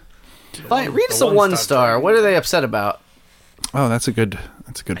 Fine, read us a 1-star. What are they upset about? oh, that's a good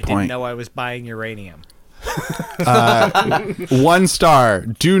I didn't point. know I was buying uranium. 1 star,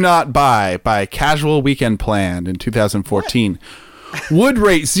 do not buy by Casual Weekend Plan in 2014. Would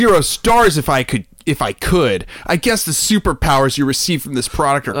rate 0 stars if I could. I guess the superpowers you receive from this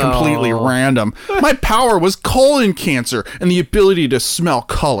product are completely random. My power was colon cancer and the ability to smell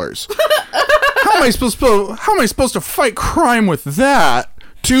colors. How am I supposed to fight crime with that?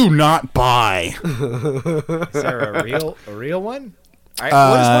 Do not buy. Is there a real one? All right,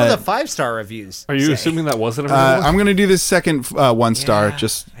 what is one of the 5-star reviews? Are you say? assuming that wasn't a real one? I'm gonna do this second 1 star Yeah,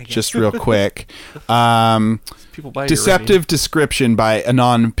 just I guess. just real quick. People buy Deceptive description by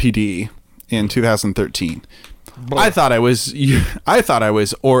Anon PD in 2013. I thought I was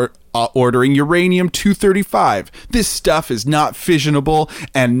ordering uranium-235. This stuff is not fissionable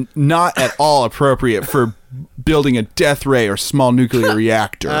and not at all appropriate for building a death ray or small nuclear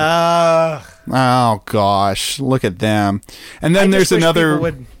reactor. Oh gosh, look at them. And then there's another.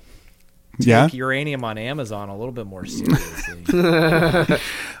 Would Yeah. take uranium on Amazon a little bit more seriously.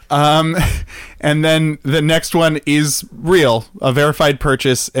 And then the next one is real, a verified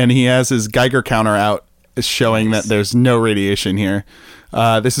purchase, and he has his Geiger counter out showing that there's no radiation here.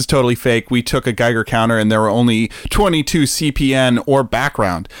 This is totally fake. We took a Geiger counter and there were only 22 CPN or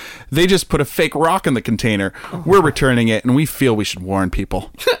background. They just put a fake rock in the container. We're returning it, and we feel we should warn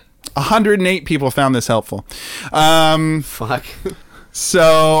people. 108 people found this helpful. Fuck.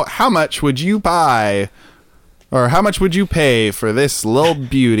 So how much would you buy, or how much would you pay for this little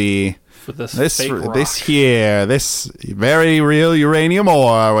beauty? For this This fake rock. this very real uranium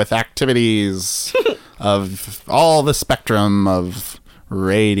ore with activities of all the spectrum of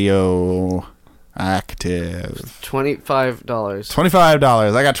radioactive. $25.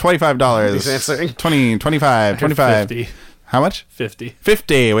 $25. I got $25. Fancy. 20, 25, 25. 50. How much? 50.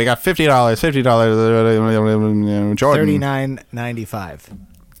 50. We got $50. $50. Jordan. $39.95.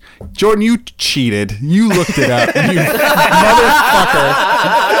 Jordan, you cheated. You looked it up. You motherfucker.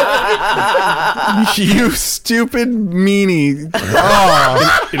 You stupid meanie.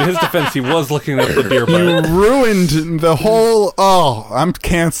 Oh, In his defense, he was looking at the deer you butt. ruined the whole. Oh, I'm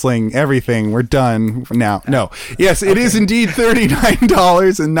canceling everything. We're done now. No. Yes, it is indeed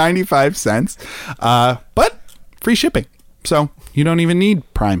 $39.95. But free shipping. So you don't even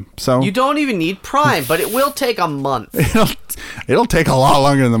need Prime. So You don't even need Prime, but it will take a month. it'll take a lot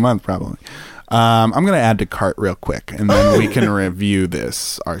longer than a month, probably. I'm going to add to cart real quick, and then we can review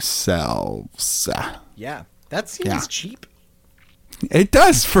this ourselves. Yeah, that seems Yeah. cheap. It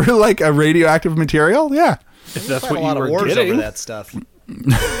does for like a radioactive material. Yeah. If that's Quite what a lot you of were wars getting, over that stuff.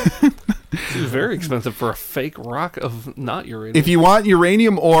 it was very expensive for a fake rock of not uranium. If you want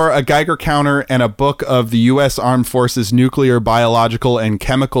uranium ore, a Geiger counter, and a book of the U.S. Armed Forces Nuclear, Biological, and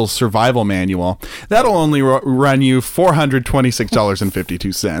Chemical Survival Manual, that'll only run you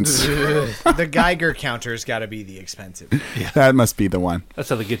 $426.52. The Geiger counter's got to be the expensive. That must be the one. That's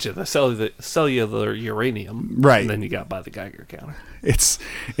how they get you. They sell you the uranium. Right. And then you got by the Geiger counter. It's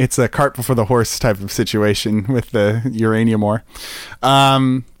a cart before the horse type of situation with the uranium ore.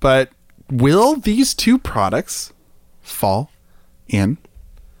 But will these two products fall in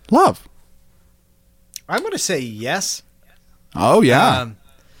love? I'm going to say yes. Oh, yeah.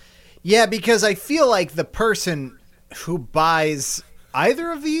 Yeah, because I feel like the person who buys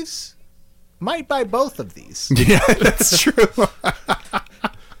either of these might buy both of these. Yeah, that's true.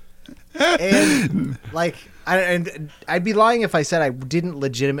 And like, I'd be lying if I said I didn't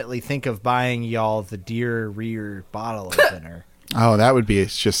legitimately think of buying y'all the deer rear bottle opener. Oh, that would be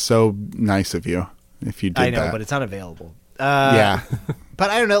just so nice of you if you did I know, that. but it's unavailable. Yeah. But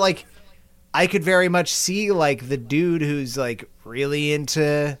I don't know, like, I could very much see, like, the dude who's, like, really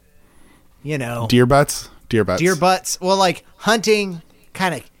into, you know... Deer butts? Deer butts. Deer butts. Well, like, hunting,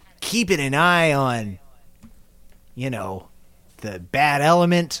 kind of keeping an eye on, you know, the bad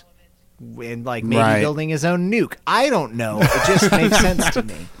element, and, like, maybe Right. building his own nuke. I don't know. It just makes sense to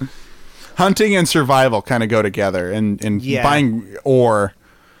me. Hunting and survival kind of go together, and Yeah. buying ore.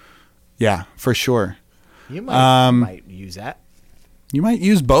 Yeah, for sure. You might use that. You might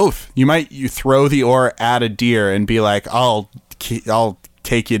use both. You throw the ore at a deer and be like, I'll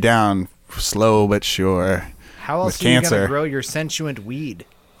take you down slow but sure. How with else are you going cancer. to grow your sentient weed?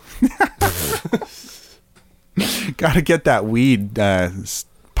 Got to get that weed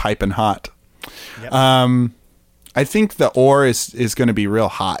piping hot. Yep. I think the ore is going to be real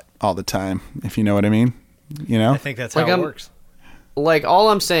hot all the time, if you know what I mean. You know? I think that's Like, how it I'm- works. Like, all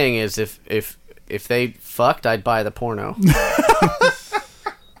I'm saying is if they fucked, I'd buy the porno.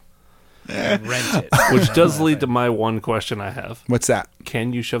 Rent it. Which does lead to my one question I have. What's that?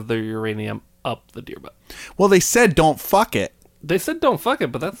 Can you shove the uranium up the deer butt? Well, they said don't fuck it. They said don't fuck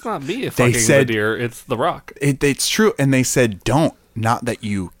it, but that's not me fucking said- the deer. It's the rock. It's true. And they said don't, not that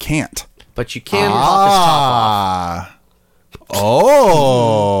you can't. But you can pop his top off.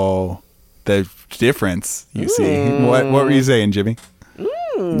 Oh. The difference, you see. What were you saying, Jimmy?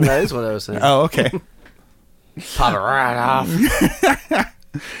 That is what I was saying. Oh, okay. Pop it right off.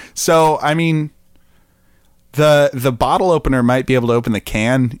 So, I mean, the bottle opener might be able to open the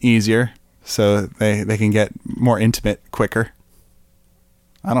can easier, so they can get more intimate quicker.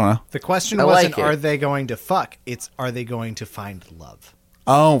 I don't know. The question I wasn't, like it. are they going to fuck? It's, are they going to find love?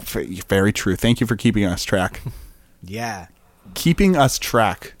 Oh, very true. Thank you for keeping us track. Yeah. Keeping us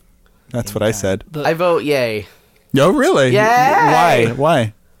track. That's what I said. I vote yay. Oh, really? Yay!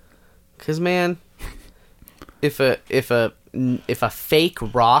 Why? Cause man, if a fake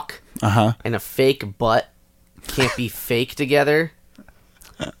rock Uh-huh. and a fake butt can't be fake together.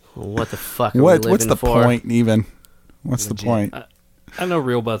 What the fuck are we What's living the for? point even? What's the point? I know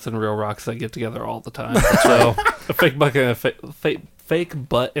real butts and real rocks that get together all the time. So a fake butt and a fake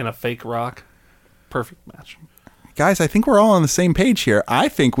butt and a fake rock, perfect match. Guys, I think we're all on the same page here. I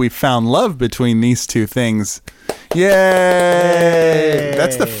think we've found love between these two things. Yay!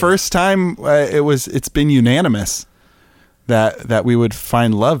 That's the first time it's been unanimous that we would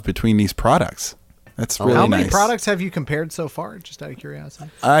find love between these products. That's really How nice. many products have you compared so far? Just out of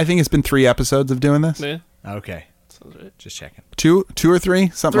curiosity. I think it's been 3 episodes of doing this. Yeah. Okay, Sounds right. just checking. Two or three,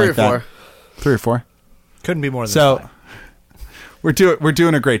 something 3 like or 4. that. 3 or 4. Couldn't be more than So 5. we're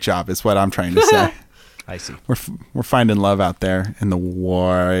doing a great job, is what I'm trying to say. I see. We're finding love out there in the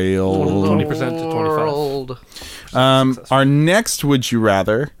world. 20% to 25. World. Our next Would You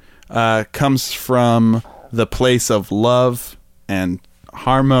Rather comes from the place of love and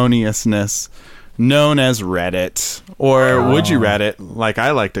harmoniousness known as Reddit, or Would You Reddit, like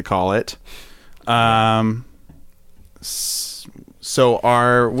I like to call it. So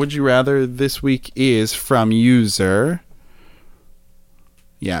our Would You Rather this week is from user...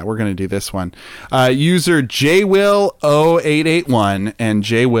 Yeah, we're going to do this one. User JWill0881, and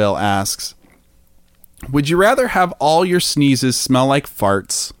JWill asks, would you rather have all your sneezes smell like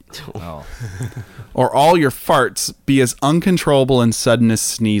farts, Oh. or all your farts be as uncontrollable and sudden as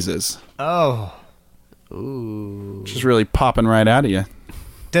sneezes? Oh. Which is really popping right out of you.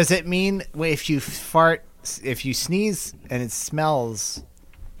 Does it mean if you sneeze and it smells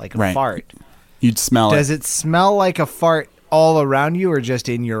like a Right. fart, You'd smell does it. it smell like a fart all around you or just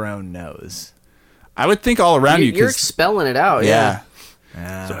in your own nose? I would think all around you. You're 'Cause- expelling it out. yeah.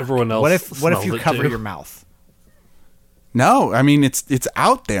 So everyone else. What if smells you it cover too. your mouth? No, I mean, it's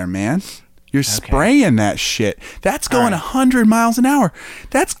out there, man. You're spraying that shit. That's going 100 miles an hour.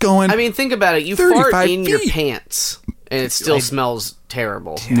 That's going... I mean, think about it. You 35 fart in your feet. pants, and it still smells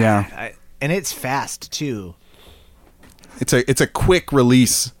terrible. yeah. And it's fast too. It's a quick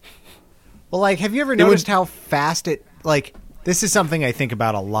release. Well, like, have you ever noticed how fast it, like, this is something I think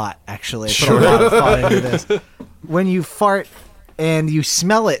about a lot, actually. I put a lot of thought into this. When you fart and you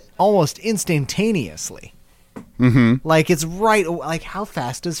smell it almost instantaneously. Mm-hmm. Like, it's right, like, how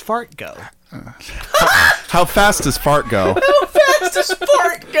fast does fart go? How fast does fart go? How fast does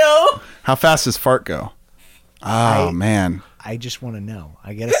fart go? How fast does fart go? Oh, man. I just want to know.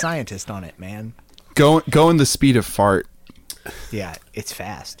 I get a scientist on it, man. Going the speed of fart. Yeah, it's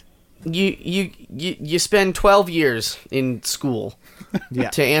fast. You spend 12 years in school Yeah.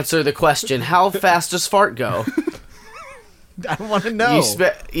 to answer the question, how fast does fart go? I want to know.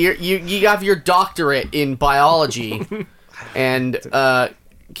 You have your doctorate in biology and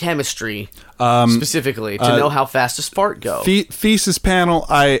chemistry specifically to know how fast does fart go. Thesis panel,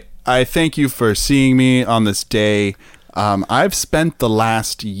 I thank you for seeing me on this day. I've spent the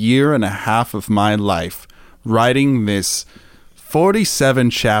last year and a half of my life writing this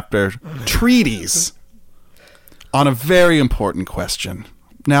 47-chapter treatise on a very important question.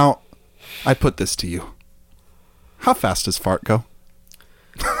 Now, I put this to you. How fast does fart go?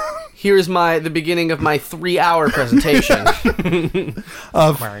 Here's the beginning of my 3-hour presentation.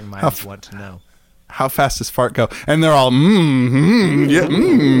 Inquiring minds want to know. How fast does fart go? And they're all,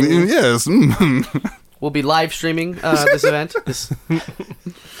 yes. We'll be live streaming this event.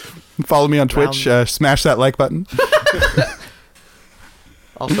 Follow me on Twitch. Smash that like button.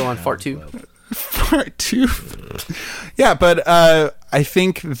 Also on Fart2. Part 2. Yeah, but I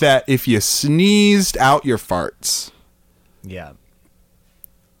think that if you sneezed out your farts, Yeah.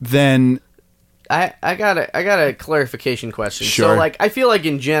 then I got a clarification question. Sure. So like I feel like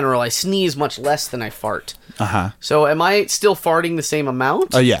in general I sneeze much less than I fart. uh-huh. So am I still farting the same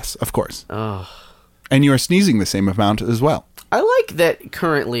amount? Yes, of course. Oh. And you are sneezing the same amount as well. I like that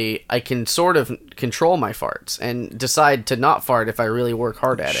currently I can sort of control my farts and decide to not fart if I really work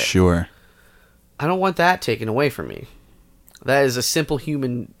hard at it. Sure. I don't want that taken away from me. That is a simple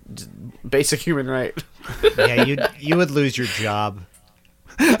basic human right. Yeah, you would lose your job.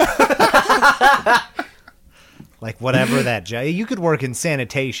 Like, whatever that job. You could work in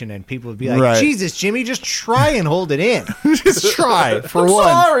sanitation and people would be like, Right. Jesus, Jimmy, just try and hold it in. Just try for I'm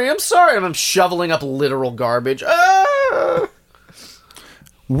one. sorry. I'm shoveling up literal garbage. Ah!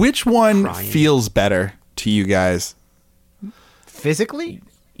 Which one Crying. feels better to you guys? Physically?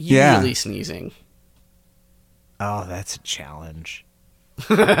 You Yeah. really sneezing. Oh, that's a challenge.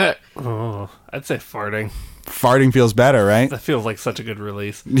 Oh, I'd say farting. Farting feels better, right? That feels like such a good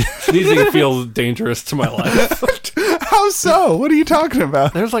release. Sneezing feels dangerous to my life. How so? What are you talking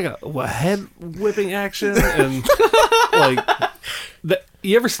about? There's like a head whipping action and like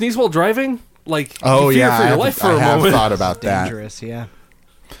you ever sneeze while driving? like Oh you fear yeah, for your life for I a have moment. thought about that. Dangerous, yeah.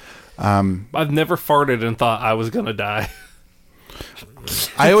 I've never farted and thought I was gonna die.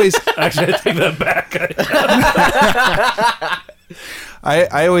 I always Actually, I take that back.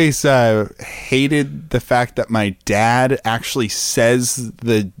 I always hated the fact that my dad actually says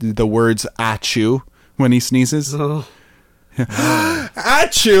the words "achoo" when he sneezes.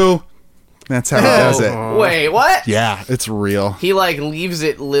 Achoo. That's how he does it. Wait, what? Yeah, it's real. He like leaves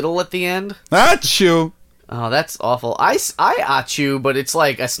it little at the end. Achoo. Oh, that's awful. I achu, but it's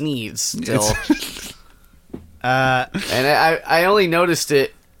like a sneeze still. And I only noticed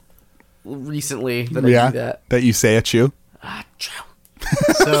it recently that I Yeah, do that. that you say achoo. Achoo.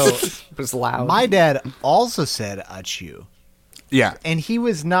 So It was loud. my dad also said "achoo," Yeah, and he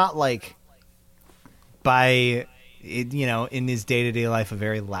was not like in his day-to-day life a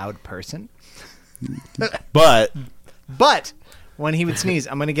very loud person. but But when he would sneeze,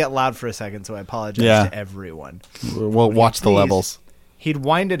 I'm going to get loud for a second, so I apologize Yeah. to everyone. we'll watch the sneeze, levels. He'd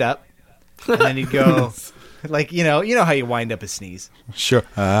wind it up, and then he'd go, like, you know how you wind up a sneeze. Sure.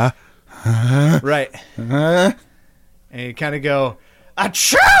 Right. And he'd kind of go,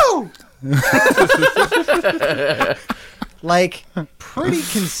 achoo! Like, pretty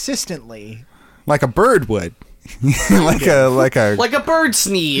consistently. Like a bird would. like like a bird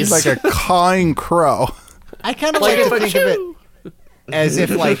sneeze. a cawing crow. I kind of Like like if to a think of it as if,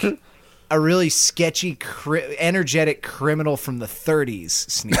 like, a really sketchy, energetic criminal from the 30s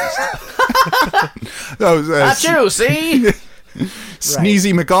sneezed. Achoo, see?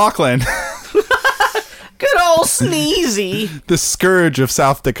 Sneezy McLaughlin, Good old Sneezy. the scourge of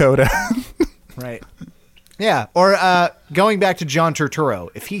South Dakota. Right. Yeah. Or going back to John Turturro,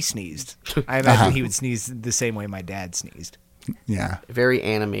 if he sneezed, I imagine he would sneeze the same way my dad sneezed. Yeah, Very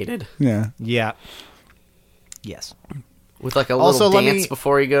animated. yeah. Yeah. Yes. With like a Also, little let dance me-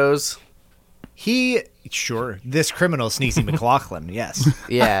 before he goes. This criminal, Sneezy McLaughlin, yes.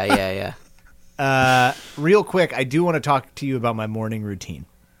 Yeah, yeah. Real quick, I do want to talk to you about my morning routine.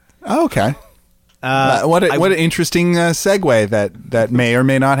 Oh, okay. What an interesting segue that may or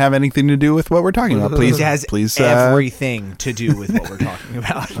may not have anything to do with what we're talking about. Please, It has please, everything to do with what we're talking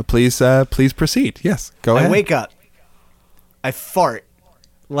about. please proceed. Yes, go ahead. I wake up, I fart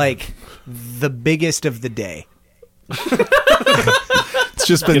like the biggest of the day. It's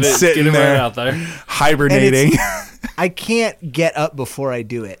just been Get sitting it there right out there. hibernating. I can't get up before I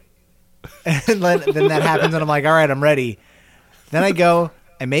do it. And then that happens, and I'm like, all right, I'm ready. Then I go,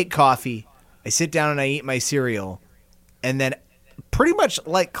 I make coffee, I sit down and I eat my cereal, and then pretty much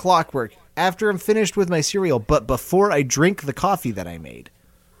like clockwork, after I'm finished with my cereal, but before I drink the coffee that I made,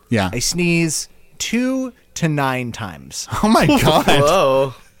 Yeah. I sneeze 2 to 9 times. Oh my god.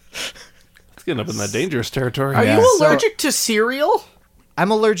 Whoa. It's getting up in that dangerous territory. Are Yeah. you So- allergic to cereal? I'm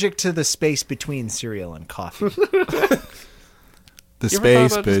allergic to the space between cereal and coffee. The You ever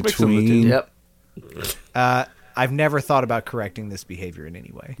space thought about just mixing the two? between. Yep. I've never thought about correcting this behavior in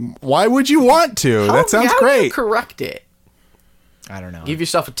any way. Why would you want to? That sounds how do you great. correct it? I don't know. Give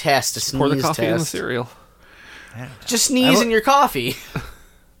yourself a test, a sneeze Pour the coffee in the test. cereal. Just sneeze in your coffee.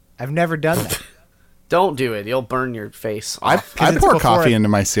 I've never done that. Don't do it. You'll burn your face I off. it's pour before coffee I- into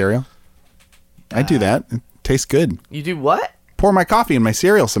my cereal. I do that. It tastes good. You do what? Pour my coffee in my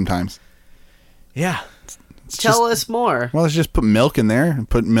cereal sometimes. Yeah. It's Tell just, us more. well, let's just put milk in there and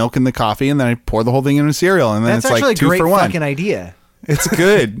put milk in the coffee, and then I pour the whole thing in a cereal, and then That's it's actually like 2 a great for 1. fucking idea. It's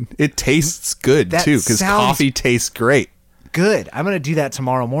good. It tastes good That too, because sounds- coffee tastes great. Good. I'm going to do that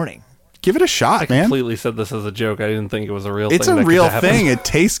tomorrow morning. Give it a shot, man. Completely said this as a joke. I didn't think it was a real It's thing. a that could real happen. thing. It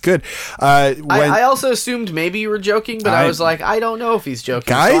tastes good. I also assumed maybe you were joking, but I I- was like, I don't know if he's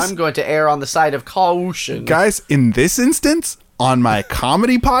joking, Guys? so I'm going to err on the side of caution. Guys, in this instance, on my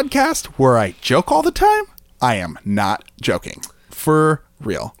comedy podcast where I joke all the time, I am not joking. For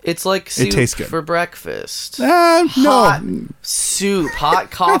real. It's like soup tastes good. for breakfast. No. Hot soup,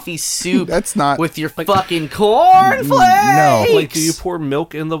 hot coffee soup. That's not- with your fucking cornflakes. No. Like, do you pour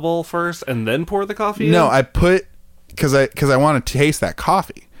milk in the bowl first and then pour the coffee in? No, I put because I want to taste that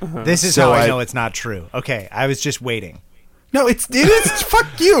coffee. This is So how I I- know it's not true. Okay, I was just waiting. No, it is.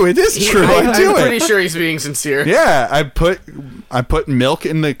 Fuck you. It is true. I do I'm pretty it. sure he's being sincere. Yeah, I put milk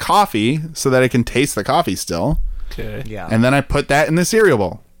in the coffee so that I can taste the coffee still, Okay. Yeah. and then I put that in the cereal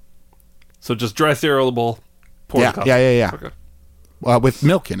bowl So just dry cereal bowl. Pour Yeah, the coffee. yeah. Okay. with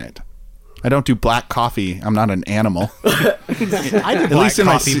milk in it. I don't do black coffee. I'm not an animal. I did At least in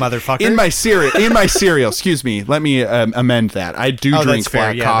coffee, my motherfucker. in my cereal. In my cereal. Excuse me. Let me amend that. I do oh, drink that's fair.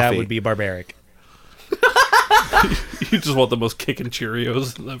 black Yeah, coffee. that would be barbaric. You just want the most kicking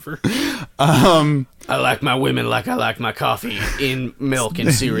Cheerios ever. I like my women like I like my coffee in milk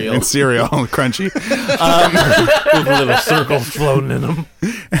and cereal. And cereal, crunchy. With little circles floating in them.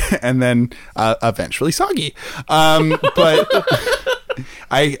 And then eventually soggy. But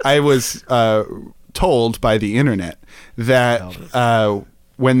I was told by the internet that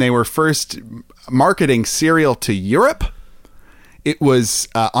when they were first marketing cereal to Europe, it was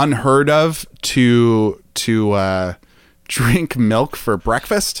unheard of to drink milk for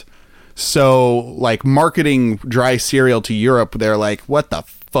breakfast. So, like, marketing dry cereal to Europe, they're like, what the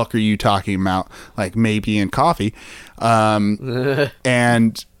fuck are you talking about? Like, maybe in coffee.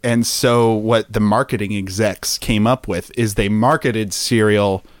 And so what the marketing execs came up with is they marketed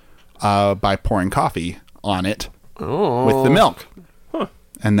cereal by pouring coffee on it with the milk.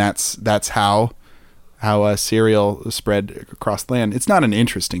 And that's how cereal spread across the land. It's not an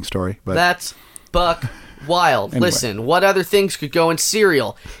interesting story, but That's buck wild. Anyway. Listen, what other things could go in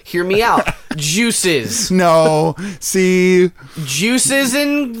cereal? Hear me out. Juices. no, see, Juices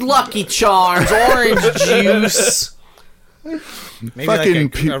and Lucky Charms. Orange juice. Maybe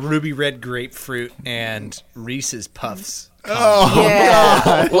Fucking like a ruby red grapefruit and Reese's Puffs.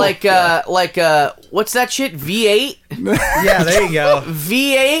 Yeah. Like what's that shit? V8? Yeah, there you go.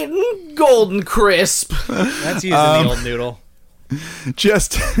 V8 and Golden Crisp. That's using the old noodle.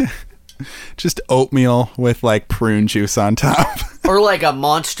 just oatmeal with like prune juice on top. Or like a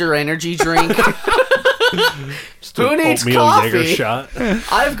Monster Energy drink. Who needs Oatmeal Jaeger coffee? shot.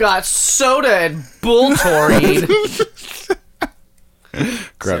 I've got soda and bull taurine.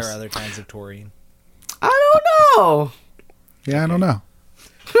 Gross. There are other kinds of taurine. I don't know. Yeah, I don't know.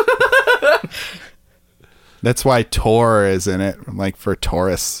 That's why Tor is in it, like for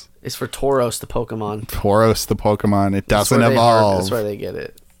Taurus. It's for Tauros, the Pokemon. Tauros, the Pokemon. It That's doesn't where evolve. That's where they get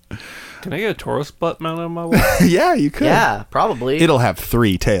it. Can I get a Taurus butt mounted on my wall? Yeah, you could. Yeah, probably. It'll have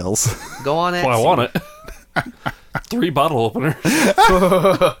 3 tails. Go on Etsy. Well, I want it. 3 bottle openers.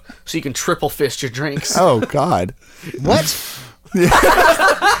 So you can triple fist your drinks. Oh, God. What?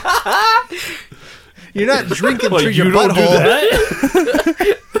 You're not drinking through Like, your you don't do butthole.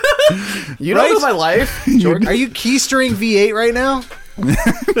 that? You don't Right? know my life, Jordan. Are you keystering V8 right now?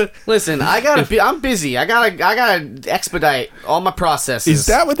 Listen, I'm busy. I gotta expedite all my processes. Is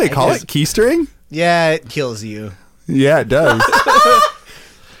that what they call it? Keystering? Yeah, it kills you. Yeah, it does.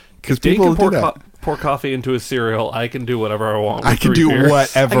 Because Dave people can do that. pour coffee into a cereal. I can do whatever I want. I with can 3 do beers.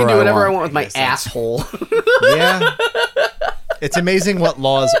 whatever I can do whatever I want. want with my asshole. Yeah. It's amazing what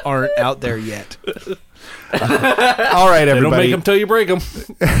laws aren't out there yet. All right, They don't make everybody. them till you break them.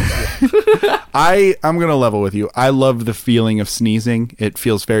 I'm going to level with you. I love the feeling of sneezing. It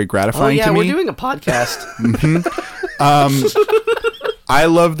feels very Oh gratifying yeah, to we're me. doing a podcast. I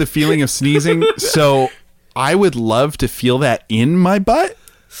love the feeling of sneezing, so I would love to feel that in my butt.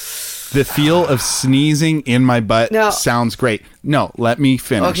 The feel of sneezing in my butt Now- sounds great. No, let me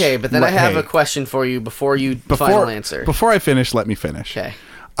finish. Okay, but then I have a question for you before you final answer. Before I finish, let me finish. Okay.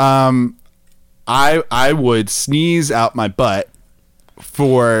 I would sneeze out my butt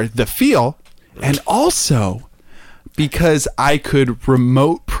for the feel, and also because I could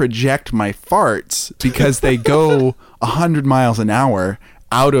remote project my farts because they go 100 miles an hour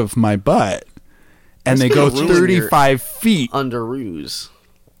out of my butt, and That's they go gonna ruin 35 feet. Under ruse.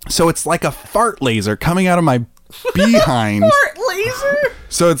 So it's like a fart laser coming out of my behind. Fart laser?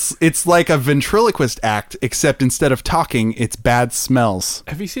 So it's like a ventriloquist act, except instead of talking, it's bad smells.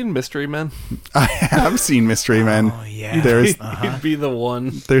 Have you seen Mystery Men? I have seen Mystery Men. Oh, yeah. There's He'd be the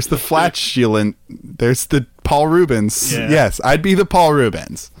one. there's the flatulent. There's the Paul Rubens. Yeah. Yes, I'd be the Paul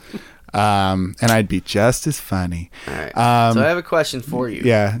Rubens. And I'd be just as funny. All right. So I have a question for you.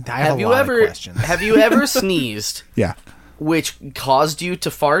 Yeah, I have a you lot ever of questions. have you ever sneezed yeah. which caused you to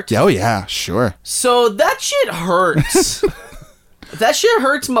fart? Oh yeah, sure. So that shit hurts. That shit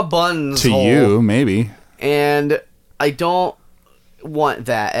hurts my buns. To hole, you, maybe. and I don't want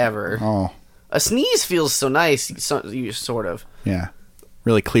that ever. Oh, A sneeze feels so nice, you sort of. yeah.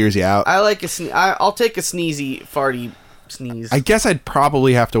 Really clears you out. I like a I'll take a sneezy, farty sneeze. I guess I'd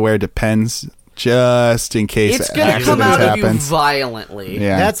probably have to wear Depends just in case It's gonna accident come out of you happens. violently.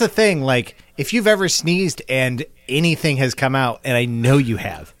 Yeah. That's the thing. Like, if you've ever sneezed and anything has come out, and I know you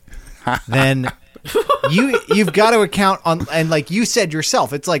have, then you've got to account on. And like you said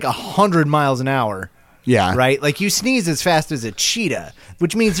yourself, it's like 100 miles an hour, yeah. right? Like you sneeze as fast as a cheetah,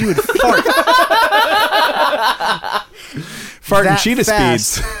 which means you would fart Farting that cheetah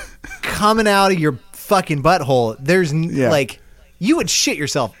fast. speeds. coming out of your fucking butthole. There's Yeah. like you would shit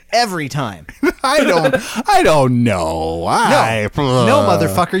yourself every time. I don't know. No,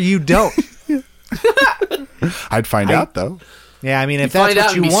 motherfucker, you don't. I'd find out though. Yeah, I mean, if You that's find out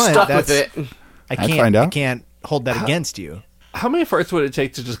what and you be want, stuck that's, with it. I I'd can't. find I out. can't hold that against you. How many farts would it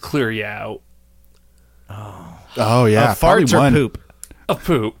take to just clear you out Oh yeah, probably Farts or one. poop? of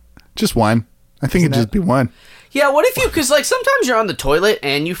poop? Just one. I think it'd just be one. Yeah, what if you? Because like sometimes you're on the toilet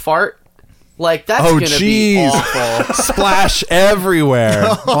and you fart. Like that's Oh, gonna be jeez. awful. Splash everywhere.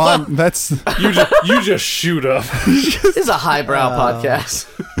 Well, that's You just shoot up. This is a highbrow podcast.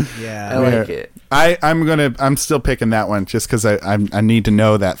 I Yeah, like it. I'm still picking that one just because I need to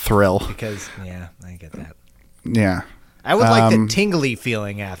know that thrill. because I get that. Yeah. I would like the tingly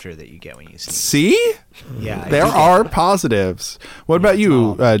feeling after that you get when you sneeze. See, Yeah, there are positives. What about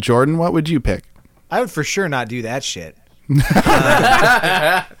you, Jordan? What would you pick? I would for sure not do that shit.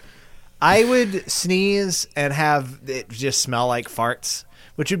 I would sneeze and have it just smell like farts,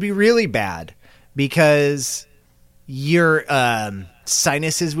 which would be really bad because your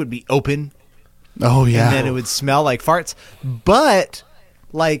sinuses would be open Oh yeah. and then it would smell like farts. But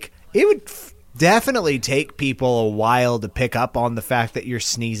like it would definitely take people a while to pick up on the fact that your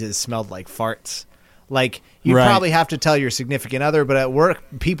sneezes smelled like farts. Like you Right. probably have to tell your significant other, but at work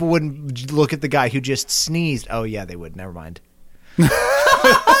people wouldn't look at the guy who just sneezed. Oh yeah, they would. Never mind.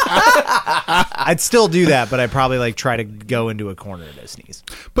 I'd still do that, but I'd probably like try to go into a corner to sneeze.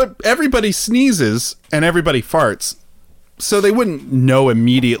 But everybody sneezes and everybody farts, so they wouldn't know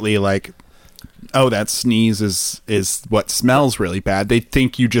immediately. Like, oh, that sneeze is what smells really bad. They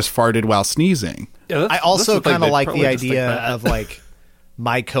think you just farted while sneezing. Yeah, that's- I also that's the thing, kind of they'd like probably the just think idea that. of like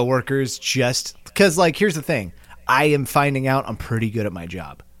my coworkers just because like here's the thing, I am finding out I'm pretty good at my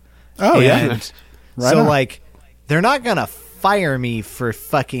job. Oh yeah. And Right so on. like they're not gonna fire me for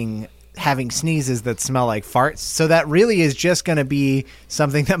fucking having sneezes that smell like farts. So that really is just gonna be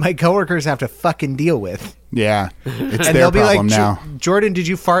something that my coworkers have to fucking deal with. Yeah, it's And their they'll be problem like, now. Jordan, did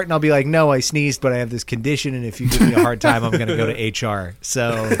you fart? And I'll be like, no, I sneezed, but I have this condition, and if you give me a hard time, I'm going to go to HR.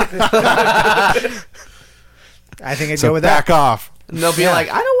 So I think I'd So go with back that. off. And they'll be like,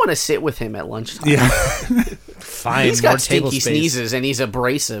 I don't want to sit with him at lunchtime. Yeah. Fine. He's more got table stinky space. sneezes and he's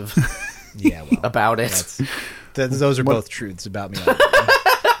abrasive Yeah, well, about it. those are both truths about me.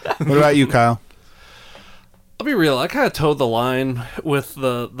 What about you, Kyle? I'll be real. I kind of towed the line with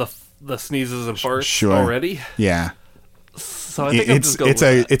the sneezes and farts Sure. already. Yeah, So I think I'm just going with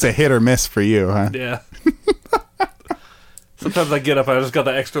that. it's a hit or miss for you, huh? Yeah. Sometimes I get up, I just got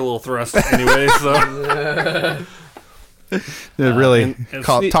the extra little thrust anyway. So Really and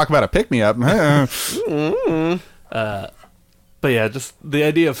talk about a pick me up. but yeah, just the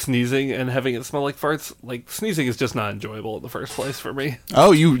idea of sneezing and having it smell like farts, like sneezing is just not enjoyable in the first place for me.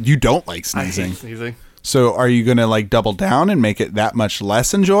 Oh, you don't like I sneezing. hate sneezing. So are you gonna like double down and make it that much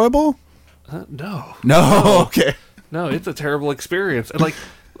less enjoyable? No. No. Okay. No, it's a terrible experience. And like,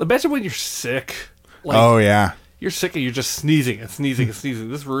 imagine when you're sick. Like, Oh yeah. you're sick and you're just sneezing and sneezing and sneezing.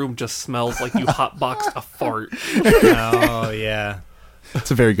 This room just smells like you hotboxed a fart. Oh, yeah.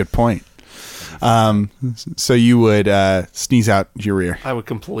 That's a very good point. So you would sneeze out your rear. I would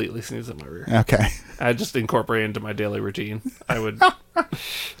completely sneeze in my rear. Okay. I just incorporate it into my daily routine. I would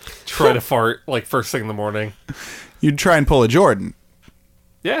try to fart like first thing in the morning. You'd try and pull a Jordan.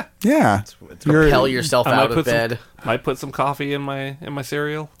 Yeah. Yeah. Propel yourself I might out of put bed. might put some coffee in my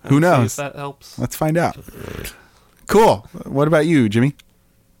cereal. Who and see knows? if that helps. Let's find out. Cool. What about you, Jimmy?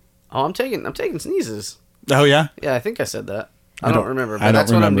 Oh, I'm taking sneezes. Oh yeah. Yeah, I think I said that. I don't- don't remember, I but don't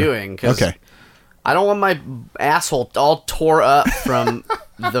that's remember. what I'm doing. 'Cause Okay. I don't want my asshole all tore up from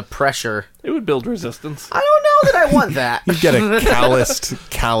the pressure. It would build resistance. I don't know that I want that. You get a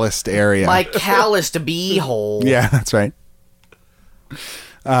calloused area. My calloused beehole. Yeah, that's right.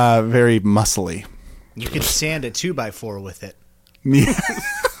 Very muscly. You could sand a 2x4 with it. Yeah.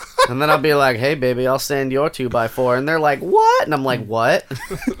 And then I'll be like, hey, baby, I'll send your 2x4. And they're like, what? And I'm like, what?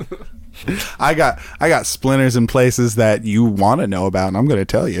 I got splinters in places that you want to know about, and I'm going to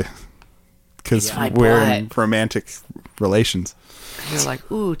tell you because Yeah, my we're in butt. romantic relations. And they're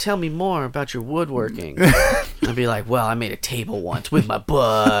like, ooh, tell me more about your woodworking. I'll be like, well, I made a table once with my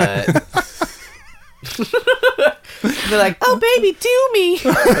butt. They're like, oh, baby, do me.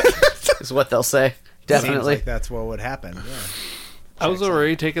 Is what they'll say. Seems Definitely. like that's what would happen. Yeah. I was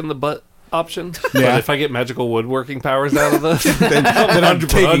already taking the butt option. Yeah. But if I get magical woodworking powers out of this, Then I'm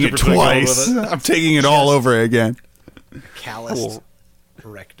taking it 100% going twice. with it. I'm taking it all over again. Calloused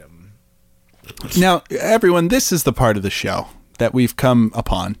rectum. Now, everyone, this is the part of the show that we've come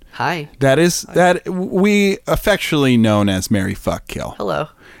upon. Hi. That we affectionately known as Mary Fuck Kill. Hello.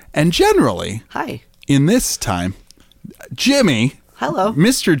 And generally, Hi. in this time, Jimmy, Hello.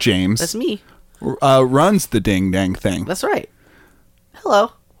 Mr. James, That's me. runs the ding dang thing. That's right.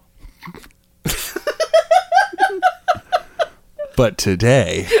 Hello. But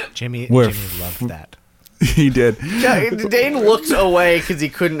today, Jimmy We're loved that. he did. Yeah, Dane looked away because he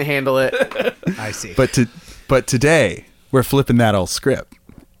couldn't handle it. I see. But today, we're flipping that old script.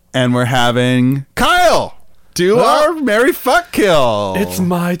 And we're having Kyle do our Marry Fuck Kill. It's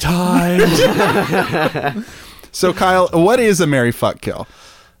my time. So, Kyle, what is a Marry Fuck Kill?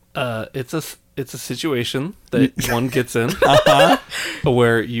 It's a situation that one gets in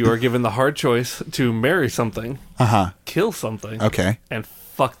where you are given the hard choice to marry something, kill something, Okay. and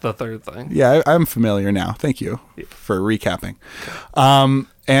fuck the third thing. Yeah, I'm familiar now. Thank you for recapping.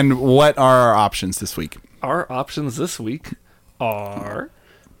 And what are our options this week? Our options this week are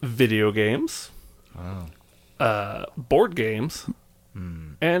video games, board games,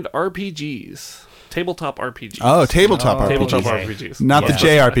 and RPGs. Tabletop RPGs. Oh, tabletop RPGs. Tabletop RPGs. Not the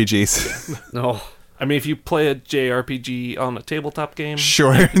JRPGs. No. I mean, if you play a JRPG on a tabletop game,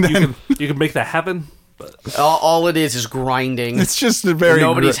 Sure. you can make that happen. But All it is grinding. It's just a very...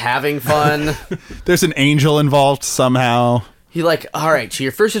 Nobody's having fun. There's an angel involved somehow. You're like, all right, so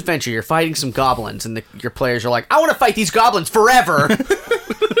your first adventure, you're fighting some goblins, and your players are like, I want to fight these goblins forever.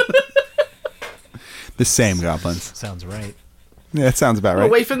 The same goblins. Sounds right. Yeah, that sounds about We'll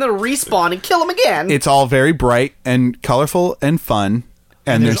right. wait for them to respawn and kill them again. It's all very bright and colorful and fun.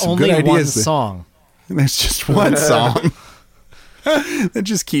 And there's some only good one ideas. song. There's just one song that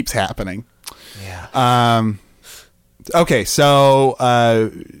just keeps happening. Yeah. Okay, so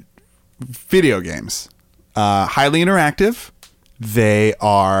video games. Highly interactive. They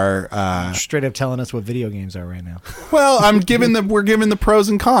are Straight up telling us what video games are right now. well, we're giving the pros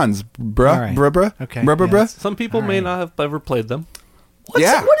and cons, bruh. All right. Bruh. Okay, Bruh, yeah, bruh. some people may not have ever played them.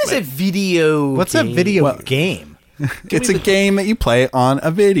 Yeah. What is a video What's a game? video game? It's a game that you play on a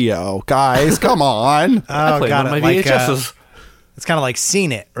video. Guys, come on. I Oh, played got on it. my Like, VHSs. it's kind of like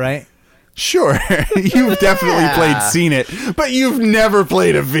Seen It, right? Sure. You've definitely played Seen It, but you've never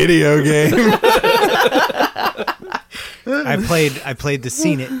played a video game. I played the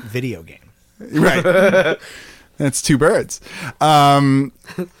Seen It video game. Right. That's two birds.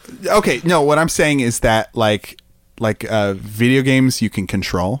 Okay, no, what I'm saying is that like video games you can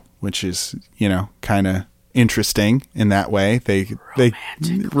control, which is, kind of interesting in that way. They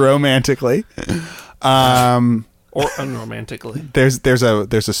romantically. Or unromantically.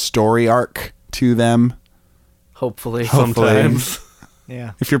 There's a story arc to them. Hopefully. Sometimes.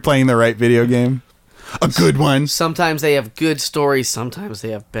 Yeah. If you're playing the right video game. A good one. Sometimes they have good stories. Sometimes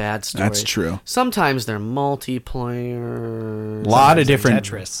they have bad stories. That's true. Sometimes they're multiplayer. A lot of different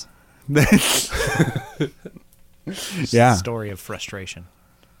Tetris. Yeah. Story of frustration.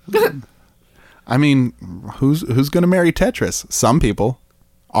 I mean, who's going to marry Tetris? Some people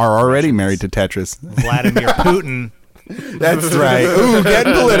are already married to Tetris. Vladimir Putin. That's right. Ooh,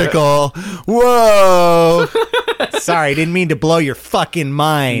 getting political. Whoa. Sorry, didn't mean to blow your fucking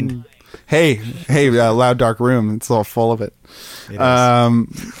mind. Hey, Loud Dark Room. It's all full of it. It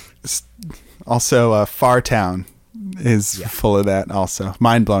is. Also, Fartown is full of that also.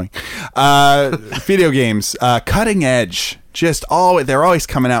 Mind-blowing. Video games. Cutting edge. They're always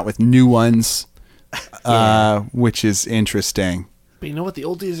coming out with new ones, which is interesting. But you know what? The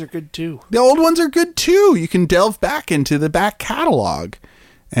oldies are good too. The old ones are good too. You can delve back into the back catalog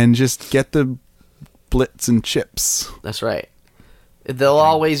and just get the blitz and chips. That's right. They'll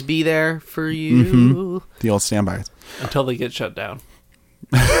always be there for you. The old standbys. Until they get shut down.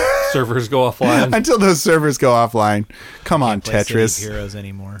 Servers go offline. Until those servers go offline. Come on, Play City of Tetris. Heroes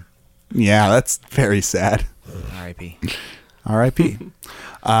anymore. Yeah, that's very sad. R.I.P. R.I.P.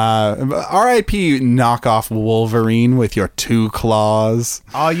 R.I.P. knockoff Wolverine with your 2 claws.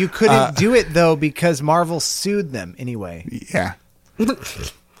 Oh, you couldn't do it though because Marvel sued them anyway. Yeah.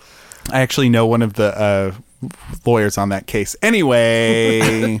 I actually know one of the lawyers on that case.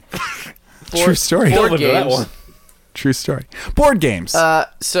 Anyway. True story. Board Into that games. one. True story. Board games.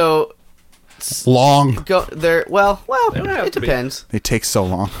 So Long. go there. Well, don't have it to be. depends. They take so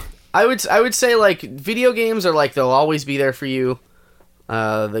long. I would say like video games are like they'll always be there for you.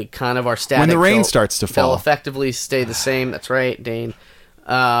 They kind of are static. When the rain They'll- starts to fall. they'll effectively stay the same. That's right, Dane.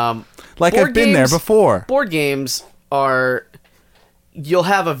 Like board I've been there games- before. Board games are you'll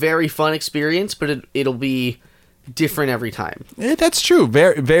have a very fun experience, but it'll be different every time. That's true.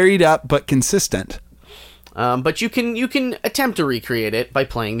 Varied up but consistent. But you can attempt to recreate it by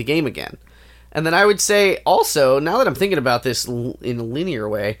playing the game again. And then I would say also, now that I'm thinking about this in a linear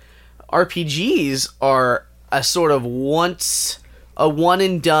way, RPGs are a sort of a one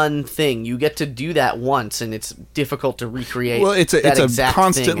and done thing. You get to do that once, and it's difficult to recreate. Well, it's a exact thing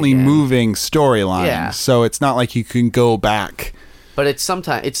constantly again. moving storyline. Yeah. So it's not like you can go back. but it's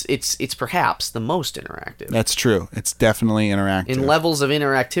sometimes it's perhaps the most interactive That's true. It's definitely interactive. in levels of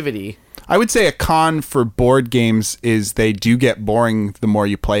interactivity. I would say a con for board games is they do get boring the more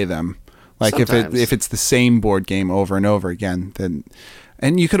you play them. Like Sometimes. if it's the same board game over and over again, then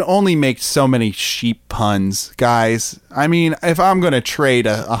and you can only make so many sheep puns, guys. I mean, if I'm going to trade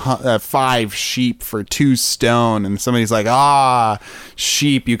a 5 sheep for 2 stone, and somebody's like,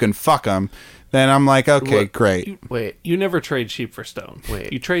 sheep, you can fuck them, then I'm like, okay, Look, great. Wait, You never trade sheep for stone.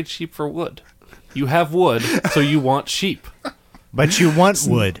 Wait. You trade sheep for wood. You have wood, so you want sheep. But you want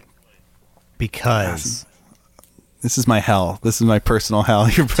wood because This is my hell. This is my personal hell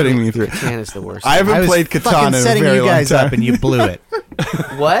you're putting me through. Catan is the worst. I I haven't was played fucking Catan in a setting very you long guys time. up and you blew it.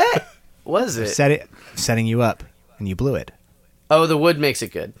 What was it? Setting you up and you blew it. Oh, the wood makes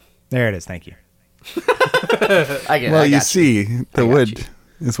it good. There it is. Thank you. I get it. Well, I you got see, the got wood you.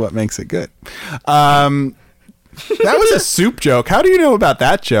 is what makes it good. That was a soup joke. How do you know about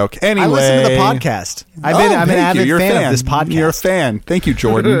that joke? Anyway, I listen to the podcast. I'm an thank avid you. You're a fan of this podcast. You're a fan. Thank you,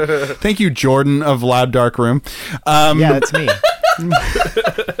 Jordan. Thank you, Jordan of Loud Dark Room. Yeah, that's me.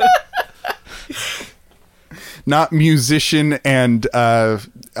 Not musician and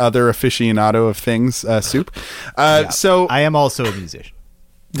other aficionado of things, soup. So I am also a musician.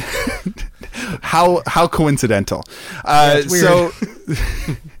 how coincidental. it's weird. So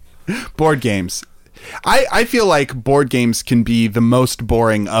board games. I feel like board games can be the most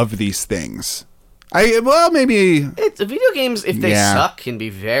boring of these things. Maybe Video games, if they Yeah. suck, can be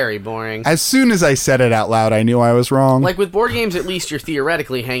very boring. as soon as I said it out loud, I knew I was wrong. Like with board games, at least you're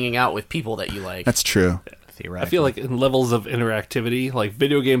theoretically hanging out with people that you like. That's true. I feel like in levels of interactivity, like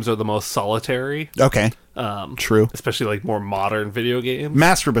video games are the most solitary, Okay. True. especially like more modern video games.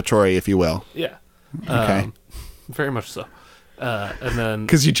 Masturbatory, if you will. Yeah. Okay. Very much so. And then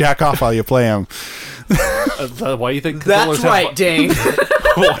Because you jack off while you play them. why you think controllers That's right, Dane.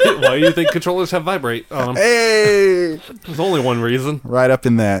 why do you think controllers have vibrate on them? Hey! There's only one reason. Right up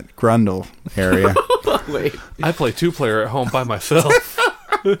in that grundle area. Wait. I play 2-player at home by myself.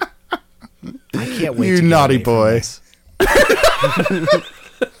 I can't wait. You to get naughty away from boy. this.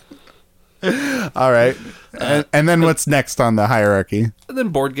 All right. And then what's next on the hierarchy? And then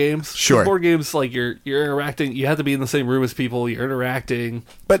board games. Sure. Board games, like you're interacting. You have to be in the same room as people. You're interacting.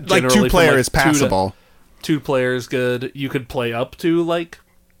 But like Generally 2-player from, is like, passable. 2 players good. You could play up to like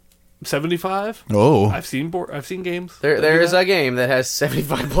 75. Oh. I've seen games. There is a game that has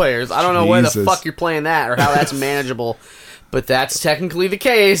 75 players. I don't know where the Jesus. fuck you're playing that or how that's manageable, but that's technically the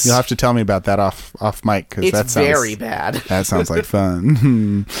case. You'll have to tell me about that off mic because It's that sounds very bad. That sounds like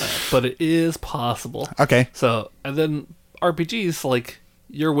fun. But it is possible. Okay. So, and then RPGs, like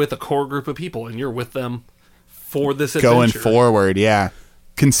you're with a core group of people and you're with them for this adventure. Going forward, yeah.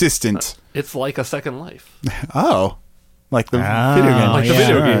 Consistent. It's like a Second Life. Oh. Like the Oh, video game. Like the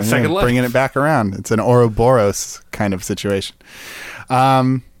video game, Second Life. Bringing it back around. It's an Ouroboros kind of situation.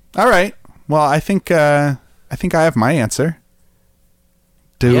 All right. Well, I think I have my answer.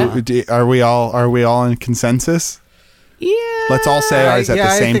 Yeah. Are we all in consensus? Yeah. Let's all say ours at yeah,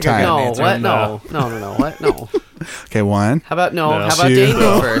 the I same think I got time. an No, answer. what? No. What? No. Okay, one. How about no? No. How about Two. Dane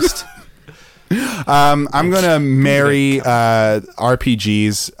go first? I'm gonna marry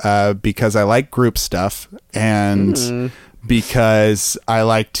RPGs because I like group stuff and because I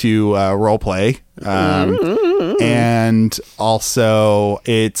like to role play, and also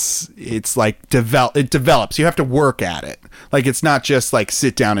it's like it develops. You have to work at it. Like it's not just like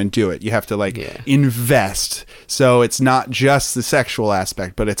sit down and do it. You have to like invest. So it's not just the sexual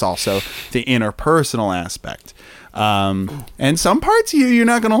aspect, but it's also the interpersonal aspect. And some parts you're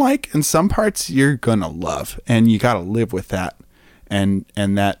not gonna like, and some parts you're gonna love, and you gotta live with that, and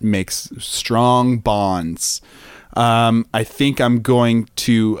that makes strong bonds. I think I'm going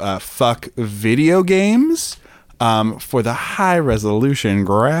to fuck video games for the high resolution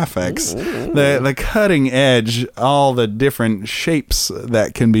graphics, the cutting edge, all the different shapes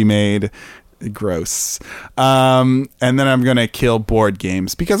that can be made. Gross. And then I'm gonna kill board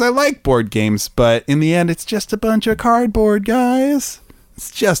games because I like board games, but in the end it's just a bunch of cardboard, guys.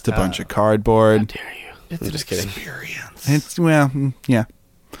 It's just a bunch of cardboard. Dare you? I'm just kidding. It's yeah.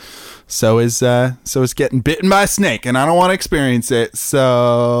 So is getting bitten by a snake, and I don't want to experience it.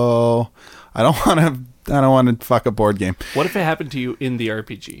 So I don't want to fuck a board game. What if it happened to you in the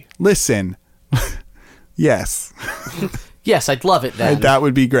RPG? Listen. Yes. Yes, I'd love it then. That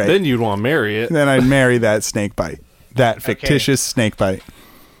would be great. Then you'd want to marry it. Then I'd marry that snake bite. That fictitious snake bite.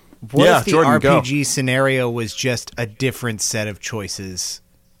 What Yeah, if the Jordan, go. RPG scenario was just a different set of choices?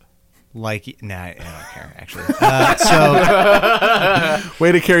 Like, nah, I don't care, actually.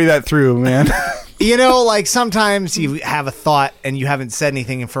 Way to carry that through, man. You know, like sometimes you have a thought and you haven't said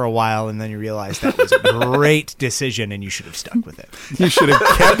anything for a while, and then you realize that was a great decision and you should have stuck with it. You should have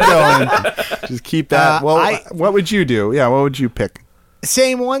kept going. Just keep that. What would you do? Yeah, what would you pick?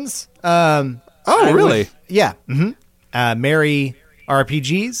 Same ones. Really? Yeah. Marry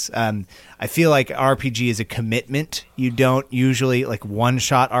RPGs. I feel like RPG is a commitment. You don't usually, like,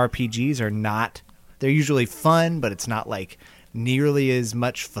 one-shot RPGs are not, they're usually fun, but it's not like nearly as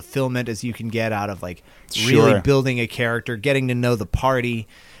much fulfillment as you can get out of like really building a character, getting to know the party,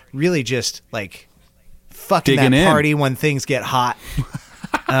 really just like fucking digging that in. party when things get hot.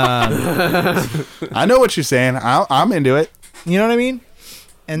 I know what you're saying. I'm into it. You know what I mean?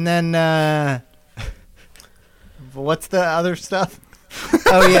 And then what's the other stuff?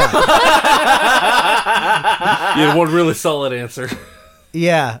 Oh yeah. You had one really solid answer.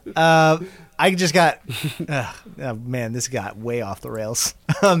 Yeah. I just got oh man, this got way off the rails.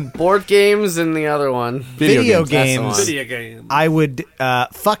 Board games and the other one. Video That's the games. one. Video game. I would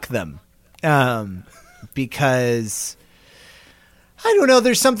fuck them. Because I don't know,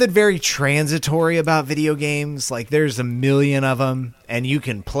 there's something very transitory about video games. Like there's a million of them and you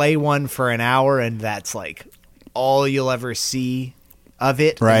can play one for an hour and that's like all you'll ever see of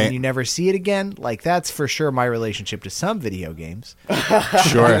it. Right. And you never see it again. Like that's for sure my relationship to some video games.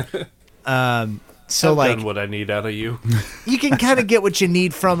 Sure. So I've like done what I need out of you. you can kind of get what you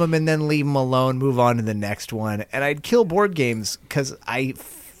need from them and then leave them alone, move on to the next one. And I'd kill board games because I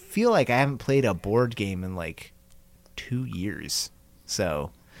feel like I haven't played a board game in like 2 years.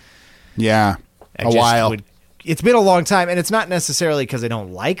 So Yeah. I A just while. It's been a long time, and it's not necessarily because I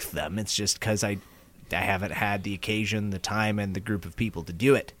don't like them. It's just because I haven't had the occasion, the time, and the group of people to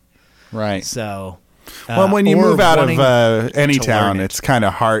do it. Right. So, Well, when you or move out of wanting any to town, learn it. it's kind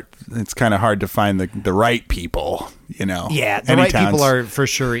of hard. It's kind of hard to find the right people. You know. Yeah, the Any right town's- people are for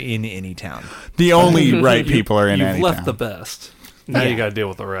sure in any town. the only right people are in You've any left town. the best. Now Yeah. you got to deal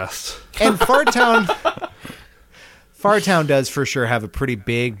with the rest. And Fartown does for sure have a pretty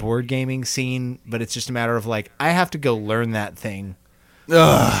big board gaming scene, but it's just a matter of like I have to go learn that thing.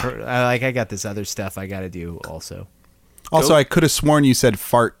 I got this other stuff I got to do also. Also, I could have sworn you said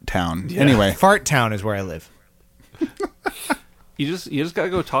Fart Town. Anyway, Fartown is where I live. You just got to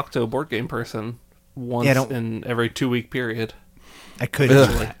go talk to a board game person once in every 2-week period. I could do Ugh.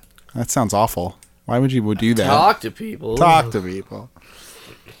 that. that sounds awful. Why would you do that? Talk to people. Talk to people.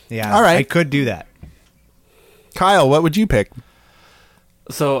 Yeah, All right. I could do that. Kyle, what would you pick?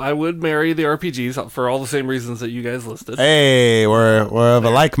 So I would marry the RPGs for all the same reasons that you guys listed. Hey, we're of a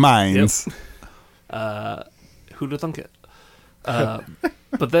like minds. Who'd have thunk it?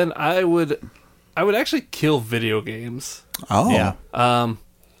 But then I would actually kill video games. Oh, Yeah. And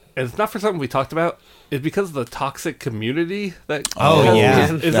it's not for something we talked about. It's because of the toxic community that Oh,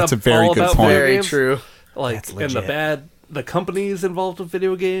 yeah. is That's a very all good about point. video Very games. true. Like That's and the legit. the companies involved with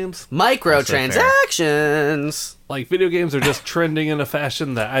video games. Microtransactions. Like video games are just trending in a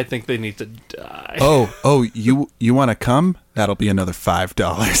fashion that I think they need to die. Oh, you want to come? That'll be another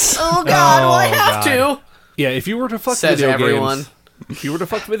 $5. Oh God, well, I Oh, have God. to. Yeah, if you were to fuck Says video everyone. games, if you were to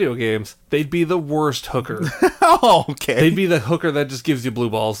fuck video games, they'd be the worst hooker. Oh, okay. They'd be the hooker that just gives you blue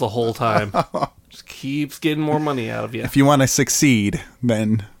balls the whole time. Just keeps getting more money out of you. If you want to succeed,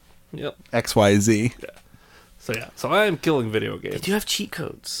 then Yep. XYZ. So yeah, so I am killing video They games. do have cheat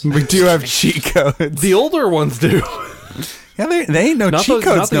codes. We do have cheat codes. The older ones do. Yeah, they ain't no Not cheat the,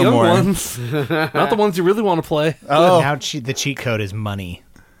 not codes the no young more. ones. Not the ones you really want to play. Oh, Now the cheat code is money.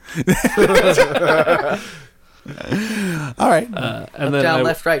 all right. And Up, then down, I,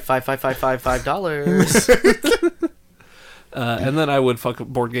 left, right, $5. and then I would fuck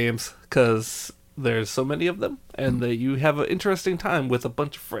board games because there's so many of them, and that you have an interesting time with a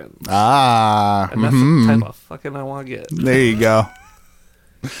bunch of friends. And that's the type of fucking I want to get. There you go.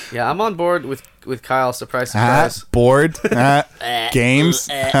 Yeah, I'm on board with Kyle. Surprise, Ah, surprise. board. Games.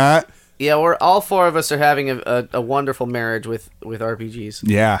 Yeah, we're all four of us are having a wonderful marriage with RPGs.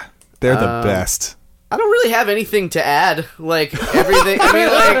 Yeah, they're the best. I don't really have anything to add. Like everything. I mean,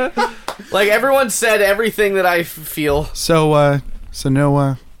 like everyone said everything that I feel. So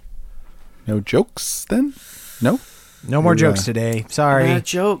no jokes then? No? No more Yeah. jokes today. Sorry.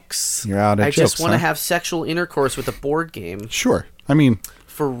 Jokes. You're out of I jokes, just want to huh? have sexual intercourse with a board game Sure. I mean,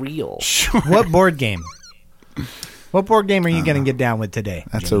 for real. sure. What board game? What board game are you going to get down with today?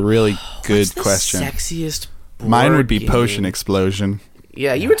 That's a really good What's the question. Sexiest. Mine board would be game? Potion Explosion.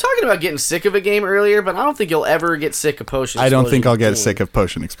 Yeah, you were talking about getting sick of a game earlier, but I don't think you'll ever get sick of Potion. I don't think I'll get Explosion. sick of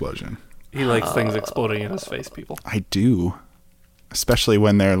Potion Explosion. He likes things exploding in his face, people. I do. Especially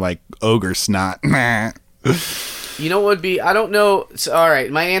when they're like ogre snot. You know what would be? I don't know. So, all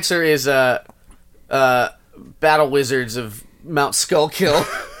right, my answer is battle wizards of Mount Skullkill.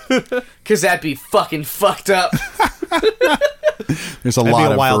 Because that'd be fucking fucked up. There's a That'd be lot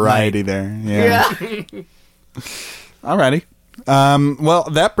a of wild variety there. Yeah. Alrighty. Well,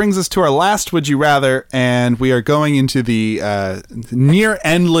 that brings us to our last Would You Rather, and we are going into the near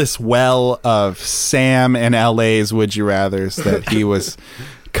endless well of Sam and LA's Would You Rathers that he was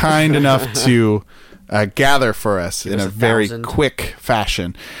kind enough to gather for us in a very 1,000. quick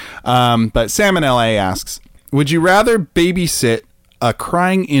fashion. But Sam in LA asks, would you rather babysit a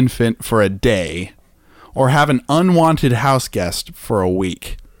crying infant for a day or have an unwanted house guest for a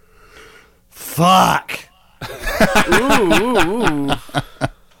week? Fuck. Ooh.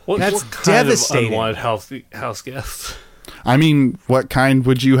 That's what kind devastating. Of unwanted house guest? I mean, what kind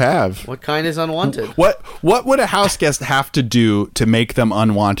would you have? What kind is unwanted? What would a house guest have to do to make them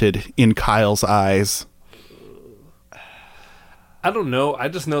unwanted in Kyle's eyes? I don't know. I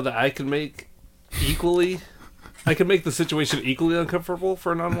just know that I can make the situation equally uncomfortable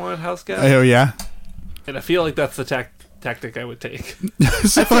for an unwanted house guest. Oh yeah. And I feel like that's the tactic I would take.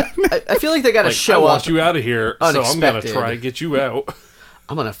 So, I feel like they gotta Like, I show want up. you out of here, so I'm gonna unexpected. try and get you out.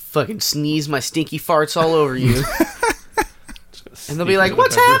 I'm gonna fucking sneeze my stinky farts all over you. And they'll be like,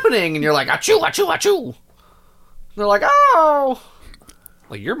 what's happening? And you're like, achoo, achoo, achoo. And they're like, oh.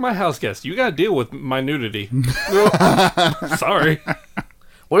 Like, you're my house guest. You gotta deal with my nudity. Sorry.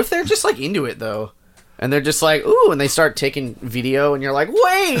 What if they're just like into it though? And they're just like, ooh, and they start taking video and you're like,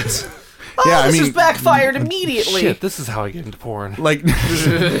 wait. Oh, Yeah, I this mean- is backfired immediately. Shit, this is how I get into porn. like,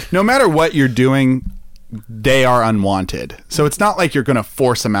 no matter what you're doing, they are unwanted. So it's not like you're going to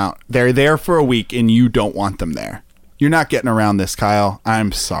force them out. They're there for a week and you don't want them there. You're not getting around this, Kyle.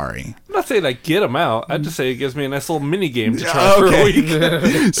 I'm sorry. I'm not saying I get him out. I just say it gives me a nice little mini game to try for a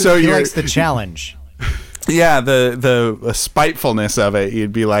week. So He you're, likes the challenge. yeah, the spitefulness of it.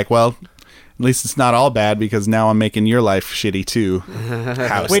 You'd be like, well, at least it's not all bad because now I'm making your life shitty too.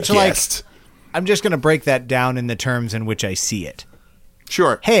 House Which, like- guest. I'm just going to break that down in the terms in which I see it.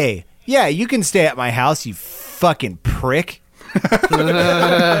 Sure. Hey, yeah, you can stay at my house, you fucking prick.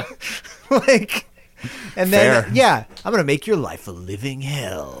 Like, and then, Fair. yeah, I'm going to make your life a living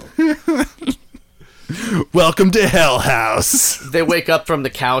hell. Welcome to Hell House. They wake up from the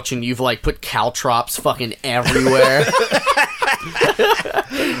couch and you've like put caltrops fucking everywhere.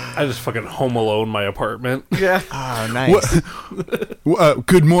 I just fucking home alone my apartment. Yeah. Oh, nice.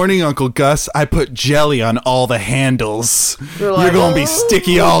 Good morning, Uncle Gus. I put jelly on all the handles. You're You're like, going to be "Oh."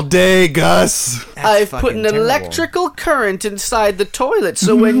 sticky all day, Gus. I've put fucking an terrible. electrical current inside the toilet,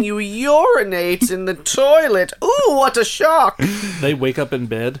 so when you urinate in the toilet, ooh, what a shock! They wake up in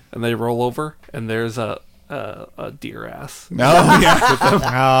bed and they roll over and there's a deer ass. Oh, yeah.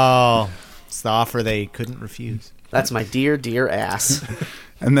 Oh, it's the offer they couldn't refuse. That's my dear, dear ass.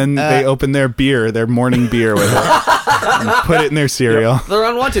 And then they open their beer, their morning beer with it, and put it in their cereal. They're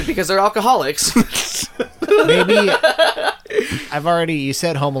unwanted because they're alcoholics. Maybe you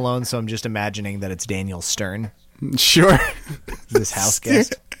said Home Alone, so I'm just imagining that it's Daniel Stern, Sure. this house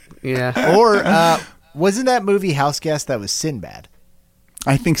guest. Yeah. Or wasn't that movie House Guest that was Sinbad?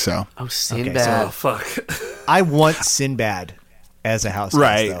 I think so. Oh, Oh, Sinbad. fuck. I want Sinbad as a house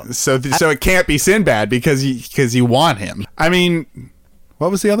Right. guest, though. So it can't be Sinbad because you want him. I mean, what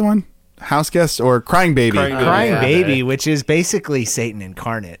was the other one? House guest or Crying Baby? Crying Yeah. Baby, which is basically Satan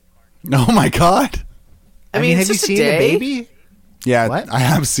incarnate. Oh my God. I mean, have it's you just a seen day. a baby? Yeah, What? I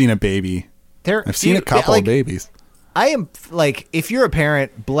have seen a baby. I've seen a couple of babies. I am like, if you're a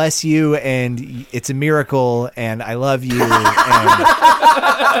parent, bless you, and it's a miracle, and I love you, and have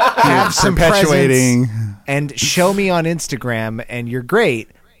some Perpetuating. presents, and show me on Instagram, and you're great.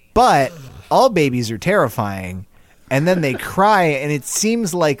 But all babies are terrifying, and then they cry, and it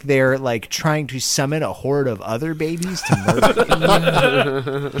seems like they're like trying to summon a horde of other babies to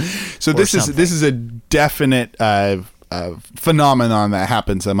murder you. So this is a definite phenomenon that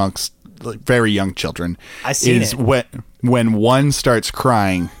happens amongst like, very young children. I seen is it. when one starts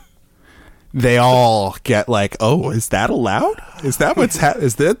crying, they all get like, "Oh, is that allowed? Is that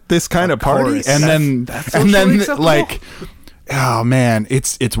is that this kind of party?" course. And then socially acceptable? like, oh man,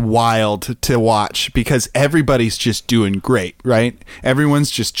 it's wild to watch because everybody's just doing great, right?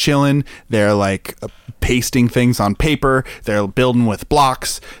 Everyone's just chilling. They're like pasting things on paper. They're building with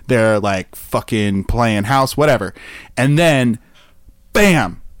blocks. They're like fucking playing house, whatever. And then,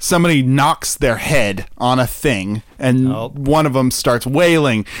 bam. Somebody knocks their head on a thing, and one of them starts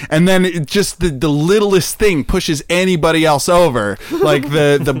wailing, and then it just the littlest thing pushes anybody else over, like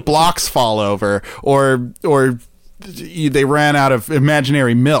the blocks fall over, or they ran out of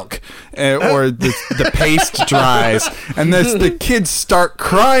imaginary milk, or the paste dries, and the kids start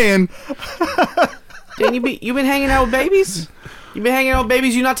crying. Dan, you been hanging out with babies? You been hanging out with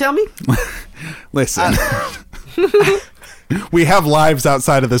babies? You not tell me? Listen, we have lives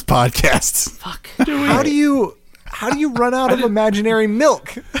outside of this podcast. Fuck. How do you run out of imaginary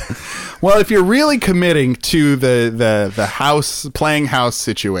milk? Well, if you're really committing to the house playing house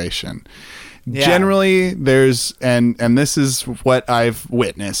situation, generally there's and this is what I've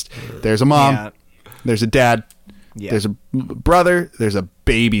witnessed. There's a mom, there's a dad, there's a brother, there's a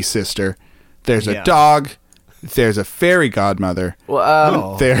baby sister, there's a dog, there's a fairy godmother.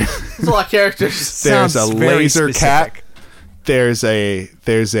 Well, There's a lot of characters. there's a Sounds very laser specific. cat. There's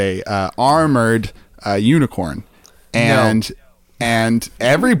a armored unicorn, and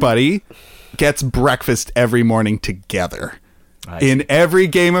everybody gets breakfast every morning together. In every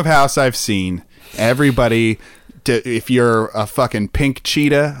game of house I've seen, everybody. If you're a fucking pink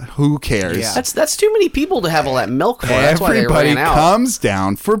cheetah, who cares? Yeah. That's too many people to have all that milk for. That's why they Everybody ran out. comes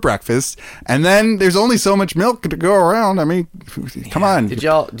down for breakfast, and then there's only so much milk to go around. I mean, come on. Did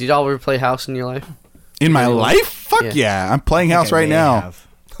y'all ever play House in your life? In my life? Fuck yeah. I'm playing house right now.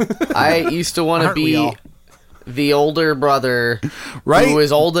 I used to want to Aren't we all? be the older brother Right? who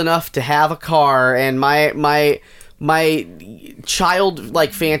was old enough to have a car, and my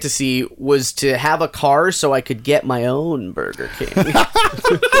child fantasy was to have a car so I could get my own Burger King. That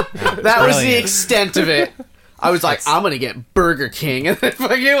was the Brilliant. extent of it. I was like, I'm gonna get Burger King, and then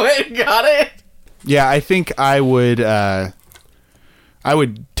fucking went and got it. Yeah, I think I would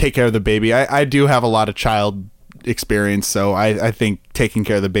take care of the baby. I do have a lot of child experience, so I think taking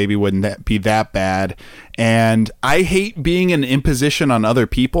care of the baby wouldn't be that bad. And I hate being an imposition on other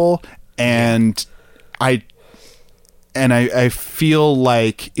people, and I feel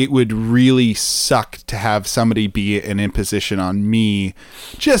like it would really suck to have somebody be an imposition on me,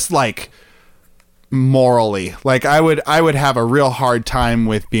 just like morally. Like I would have a real hard time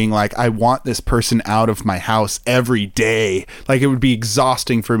with being like, I want this person out of my house every day. Like it would be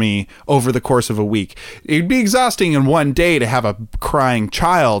exhausting for me over the course of a week. It'd be exhausting in one day to have a crying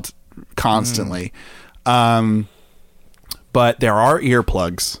child constantly. But there are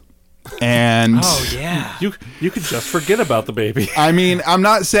earplugs. And You could just forget about the baby. I mean, I'm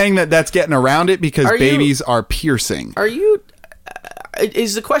not saying that that's getting around it because babies are piercing. Are you?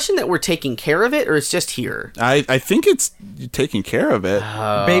 Is the question that we're taking care of it, or it's just here? I think it's taking care of it.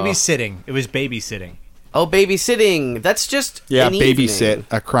 Babysitting. It was babysitting. Oh, babysitting. That's just an babysit evening.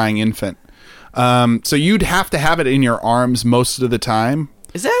 a crying infant. So you'd have to have it in your arms most of the time.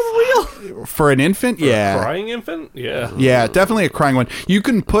 Is that real? For an infant? Yeah. A crying infant? Yeah. Yeah, definitely a crying one. You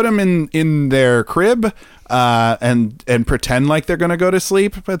can put them in their crib and pretend like they're going to go to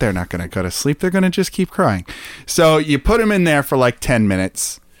sleep, but they're not going to go to sleep. They're going to just keep crying. So you put them in there for like 10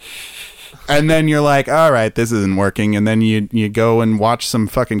 minutes. And then you're like, all right, this isn't working. And then you go and watch some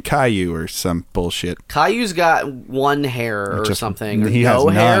fucking Caillou or some bullshit. Caillou's got one hair or something. Or He no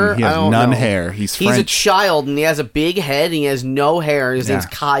has hair? none. He I has don't none know. hair. He's He's a French. child and he has a big head and he has no hair. His name's Yeah.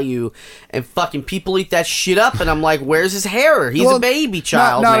 Caillou. And fucking people eat that shit up and I'm like, where's his hair? He's Well, a baby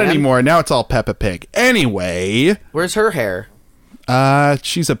child, Not man. anymore. Now it's all Peppa Pig. Anyway, Where's her hair?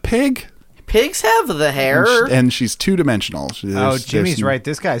 she's a pig. Pigs have the hair. And she's two-dimensional. Jimmy's right.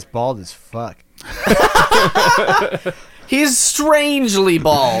 This guy's bald as fuck. He's strangely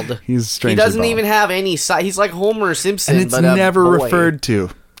bald. He's strangely He doesn't bald. even have any side. He's like Homer Simpson, And it's but a never boy. referred to.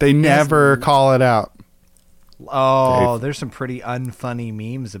 They never call it out. Oh, there's some pretty unfunny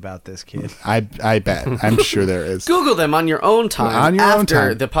memes about this kid. I bet. I'm sure there is. Google them on your own time. On your own after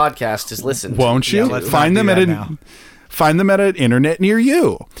time. the podcast is listened. Won't you? Yeah, let's find not them do at that an now. find them at an internet near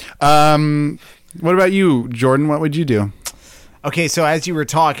you. What about you, Jordan? What would you do? Okay, so as you were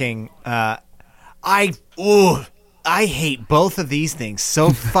talking, I hate both of these things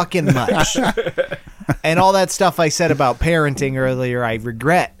so fucking much. And all that stuff I said about parenting earlier, I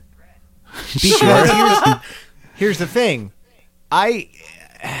regret. Because here's the thing.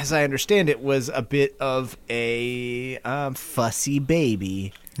 As I understand it, was a bit of a fussy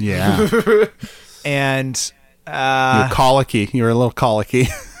baby. Yeah. And You're colicky. You're a little colicky.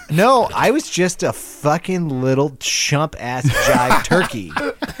 no, I was just a fucking little chump-ass jive turkey.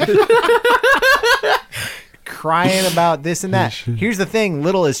 Crying about this and that. Here's the thing,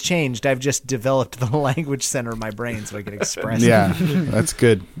 little has changed. I've just developed the language center of my brain so I can express it. Yeah, that's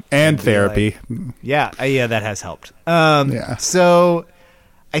good. And therapy. Yeah, that has helped. Yeah. So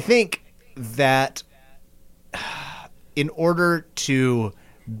I think that in order to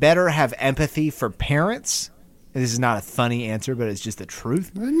better have empathy for parents, this is not a funny answer, but it's just the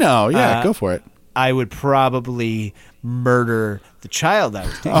truth. No, yeah, go for it. I would probably murder the child I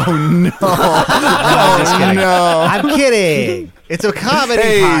was dating. Oh no! I'm just kidding. no! I'm kidding. It's a comedy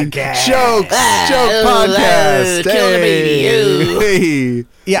Hey, podcast. joke podcast. Killing a baby, Hey.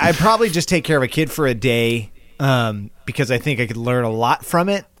 Yeah, I'd probably just take care of a kid for a day because I think I could learn a lot from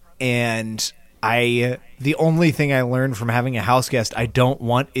it. And the only thing I learned from having a house guest I don't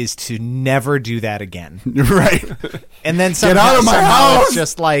want is to never do that again. Right. And then Get out of my somehow house! it's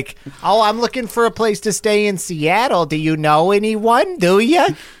just like, oh, I'm looking for a place to stay in Seattle. Do you know anyone? Do you?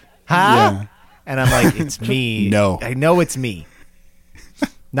 Huh? Yeah. And I'm like, it's me. No. I know it's me.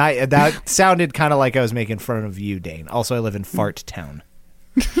 That sounded kind of like I was making fun of you, Dane. Also, I live in Fart Town.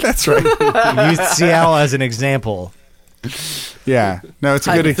 That's right. I used Seattle as an example. Yeah. No, it's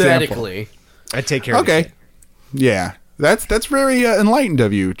a good example. Hypothetically. I take care of the Okay. kid. Yeah. That's very enlightened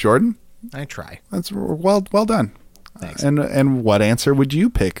of you, Jordan. I try. That's well done. Thanks. And what answer would you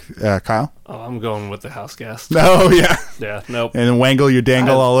pick, Kyle? Oh, I'm going with the house guest. Oh, yeah. Yeah, nope. And wangle your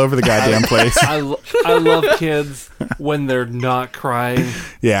dangle all over the goddamn place. I love kids when they're not crying.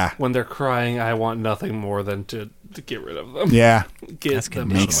 Yeah. When they're crying, I want nothing more than to get rid of them. Yeah. Get That's them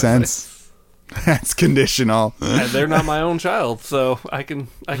Makes out of my sense. That's conditional. face. And they're not my own child, so I can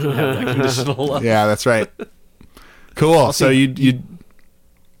have that conditional love. Yeah, that's right. Cool. So you'd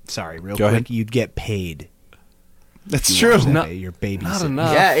Sorry, real Go quick. ahead. You'd get paid. that's true. No. Your babysitting. Not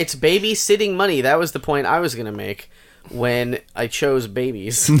enough. Yeah, it's babysitting money. That was the point I was gonna make when I chose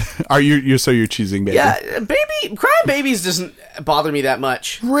babies. Are you're choosing baby? Yeah, crying babies doesn't bother me that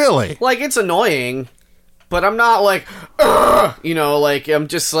much. Really? Like, it's annoying, but I'm not like, "Ugh," like, I'm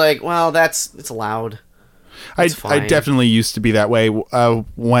just like, well, it's loud. I fine. definitely used to be that way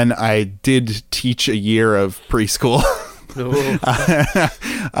when I did teach a year of preschool.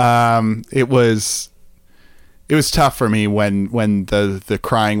 It was tough for me when the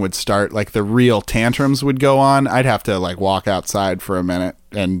crying would start, like the real tantrums would go on. I'd have to like walk outside for a minute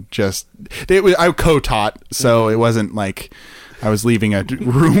and just I co-taught, so it wasn't like I was leaving a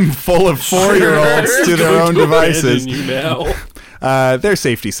room full of 4-year-olds to their own devices. You now. They're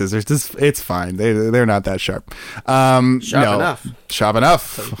safety scissors. It's fine. They're not that sharp. Sharp enough. Sharp enough.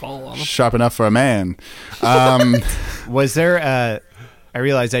 Fall on 'em. Sharp enough for a man. Was there I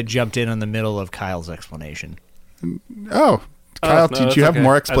realized I jumped in the middle of Kyle's explanation. Oh, Kyle, no, did that's you have okay.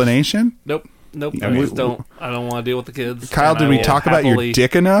 more explanation? Nope. Yeah, I we- just don't. I don't want to deal with the kids. Kyle, And did I we will talk about your happily-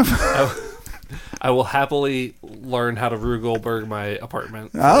 dick enough? I will happily learn how to Rube Goldberg my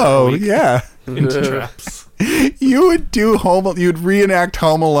apartment. for a Oh, week yeah. into traps. You would you'd reenact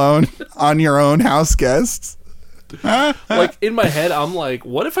Home Alone on your own house guests. Like in my head, I'm like,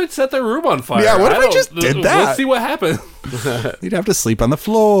 what if I set their room on fire? Yeah, what if I don't- just did that? Let's see what happens. You'd have to sleep on the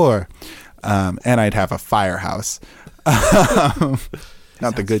floor. And I'd have a firehouse.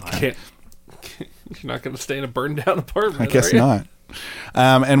 Not the good kind. You're not going to stay in a burned down apartment. I guess are you? not.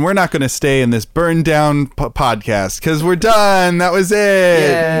 And we're not going to stay in this burned down podcast because we're done. That was it.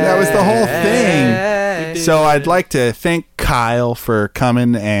 That was the whole thing. So I'd like to thank Kyle for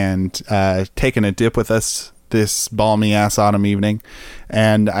coming and taking a dip with us this balmy ass autumn evening.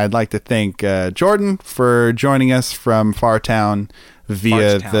 And I'd like to thank Jordan for joining us from Fartown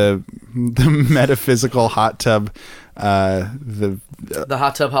via the metaphysical hot tub, the The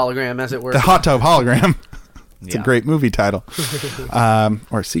hot tub hologram, as it were. hot tub hologram. It's Yeah. a great movie title,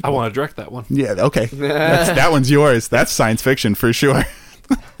 or sequel. I want to direct that one. Yeah, okay. That one's yours. That's science fiction for sure.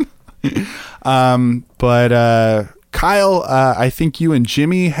 But Kyle, I think you and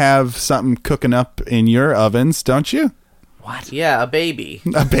Jimmy have something cooking up in your ovens, don't you? Yeah, a baby.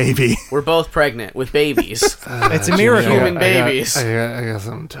 A baby. We're both pregnant with babies. It's a miracle. Human babies. I got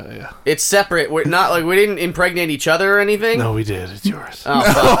something to tell you. It's separate. We're not like we didn't impregnate each other or anything. No, we did. It's yours.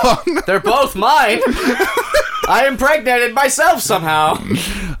 Oh, fuck. They're both mine. I impregnated myself somehow.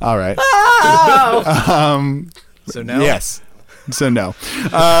 All right. Oh. So no. Yes. So no.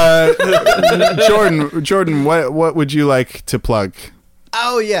 Jordan, what would you like to plug?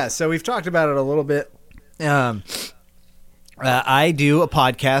 Oh yeah, so we've talked about it a little bit. I do a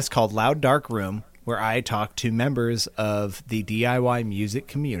podcast called Loud Dark Room where I talk to members of the DIY music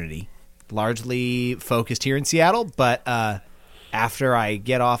community, largely focused here in Seattle. But after I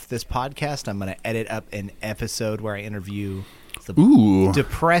get off this podcast, I'm going to edit up an episode where I interview the Ooh.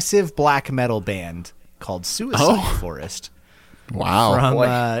 depressive black metal band called Suicide Forest. Wow.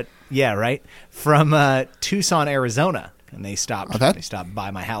 From from Tucson, Arizona, and they stopped. that- They stopped by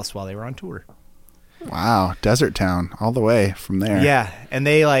my house while they were on tour. Wow. Desert town all the way from there. Yeah, and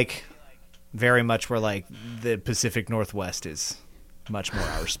they very much were like the Pacific Northwest is much more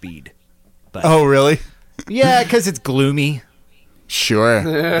our speed. But Oh, really? yeah, because it's gloomy. Sure.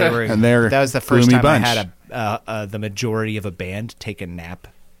 They were, And they're that was the first gloomy time bunch. I had the majority of a band take a nap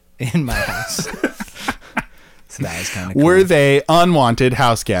in my house. So that was kind of cool. Were they unwanted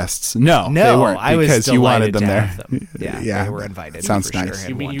house guests? No, No, they weren't. I was because you wanted them delighted to there. have them. Yeah, they were invited. Sounds for nice. Sure,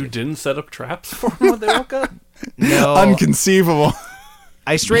 You and mean you wanted. didn't set up traps for them when they woke up? No, Unconceivable.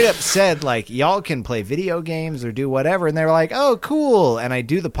 I straight up said, like, y'all can play video games or do whatever. And they were like, oh, cool. And I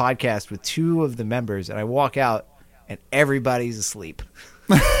do the podcast with two of the members, and I walk out, and everybody's asleep.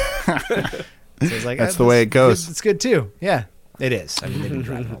 So it's like, That's the way it goes. It's good, too. Yeah, it is. I mean, they've been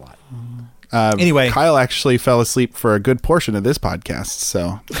driving a lot. Anyway, Kyle actually fell asleep for a good portion of this podcast,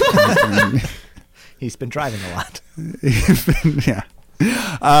 so He's been driving a lot. yeah.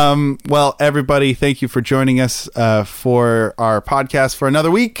 Well, everybody, thank you for joining us for our podcast for another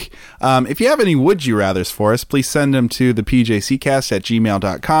week. If you have any would you rathers for us, please send them to the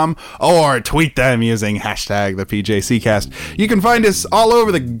pjccast@gmail.com or tweet them using hashtag the pjccast. You can find us all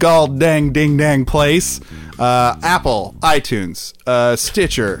over the gall dang ding dang place. Apple, iTunes,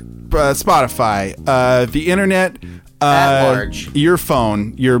 Stitcher, Spotify, the internet, At large. your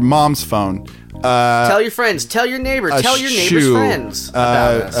phone, your mom's phone. Tell your friends. Tell your neighbor. Tell your neighbor's friends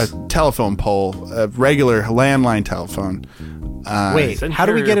about us. A telephone pole, a regular landline telephone. Wait, send how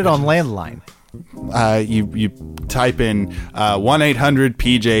do we your- get it on landline? You type in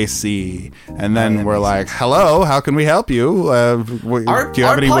 1-800-PJC, and then we're like, "Hello, how can we help you? Our, do you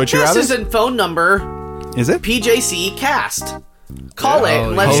have any would you podcast rather?" is in phone number Is it? PJC Cast. Call it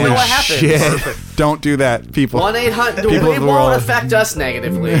and let us Holy know what happens. shit! Don't do that, people. 1-800. People It of the won't world. affect us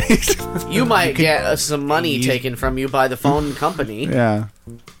negatively. You might get some money taken from you by the phone company. Yeah,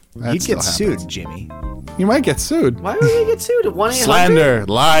 that You'd still get happens. sued, Jimmy. You might get sued. Why would we get sued? 1-800. Slander,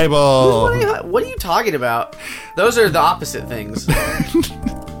 libel. 1-800? What are you talking about? Those are the opposite things.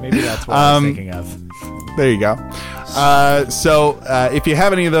 Maybe that's what I was thinking of. There you go. So if you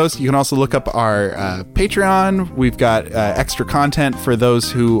have any of those, you can also look up our Patreon. We've got extra content for those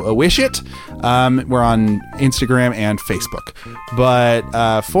who wish it. We're on Instagram and Facebook.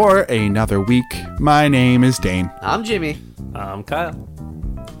 But for another week, my name is Dane. I'm Jimmy. I'm Kyle.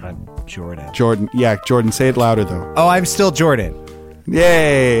 I'm Jordan. Jordan. Yeah, Jordan, say it louder, though. Oh, I'm still Jordan.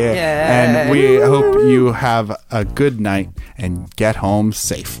 Yay! Yeah. And we hope you have a good night and get home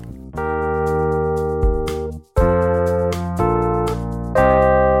safe.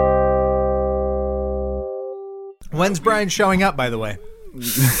 When's Brian showing up, by the way?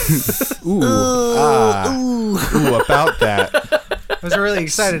 Ooh, about that. I was really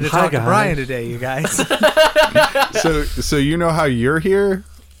excited to Hi, talk to guys. Brian today, you guys. So you know how you're here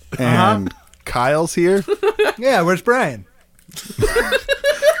and Kyle's here? Yeah, where's Brian?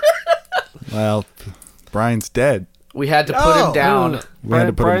 Well, Brian's dead. We had to put him Oh. down. We had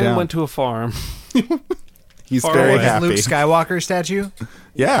to put him Brian down. went to a farm. He's far very away. happy. Luke Skywalker statue?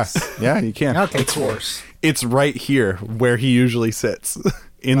 Yeah, yeah, you can. Okay, Of course. It's right here where he usually sits.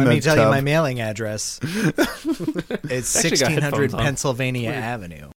 In Let the me tell you tub. my mailing address. It's Actually got 1600 headphones on. Pennsylvania Avenue.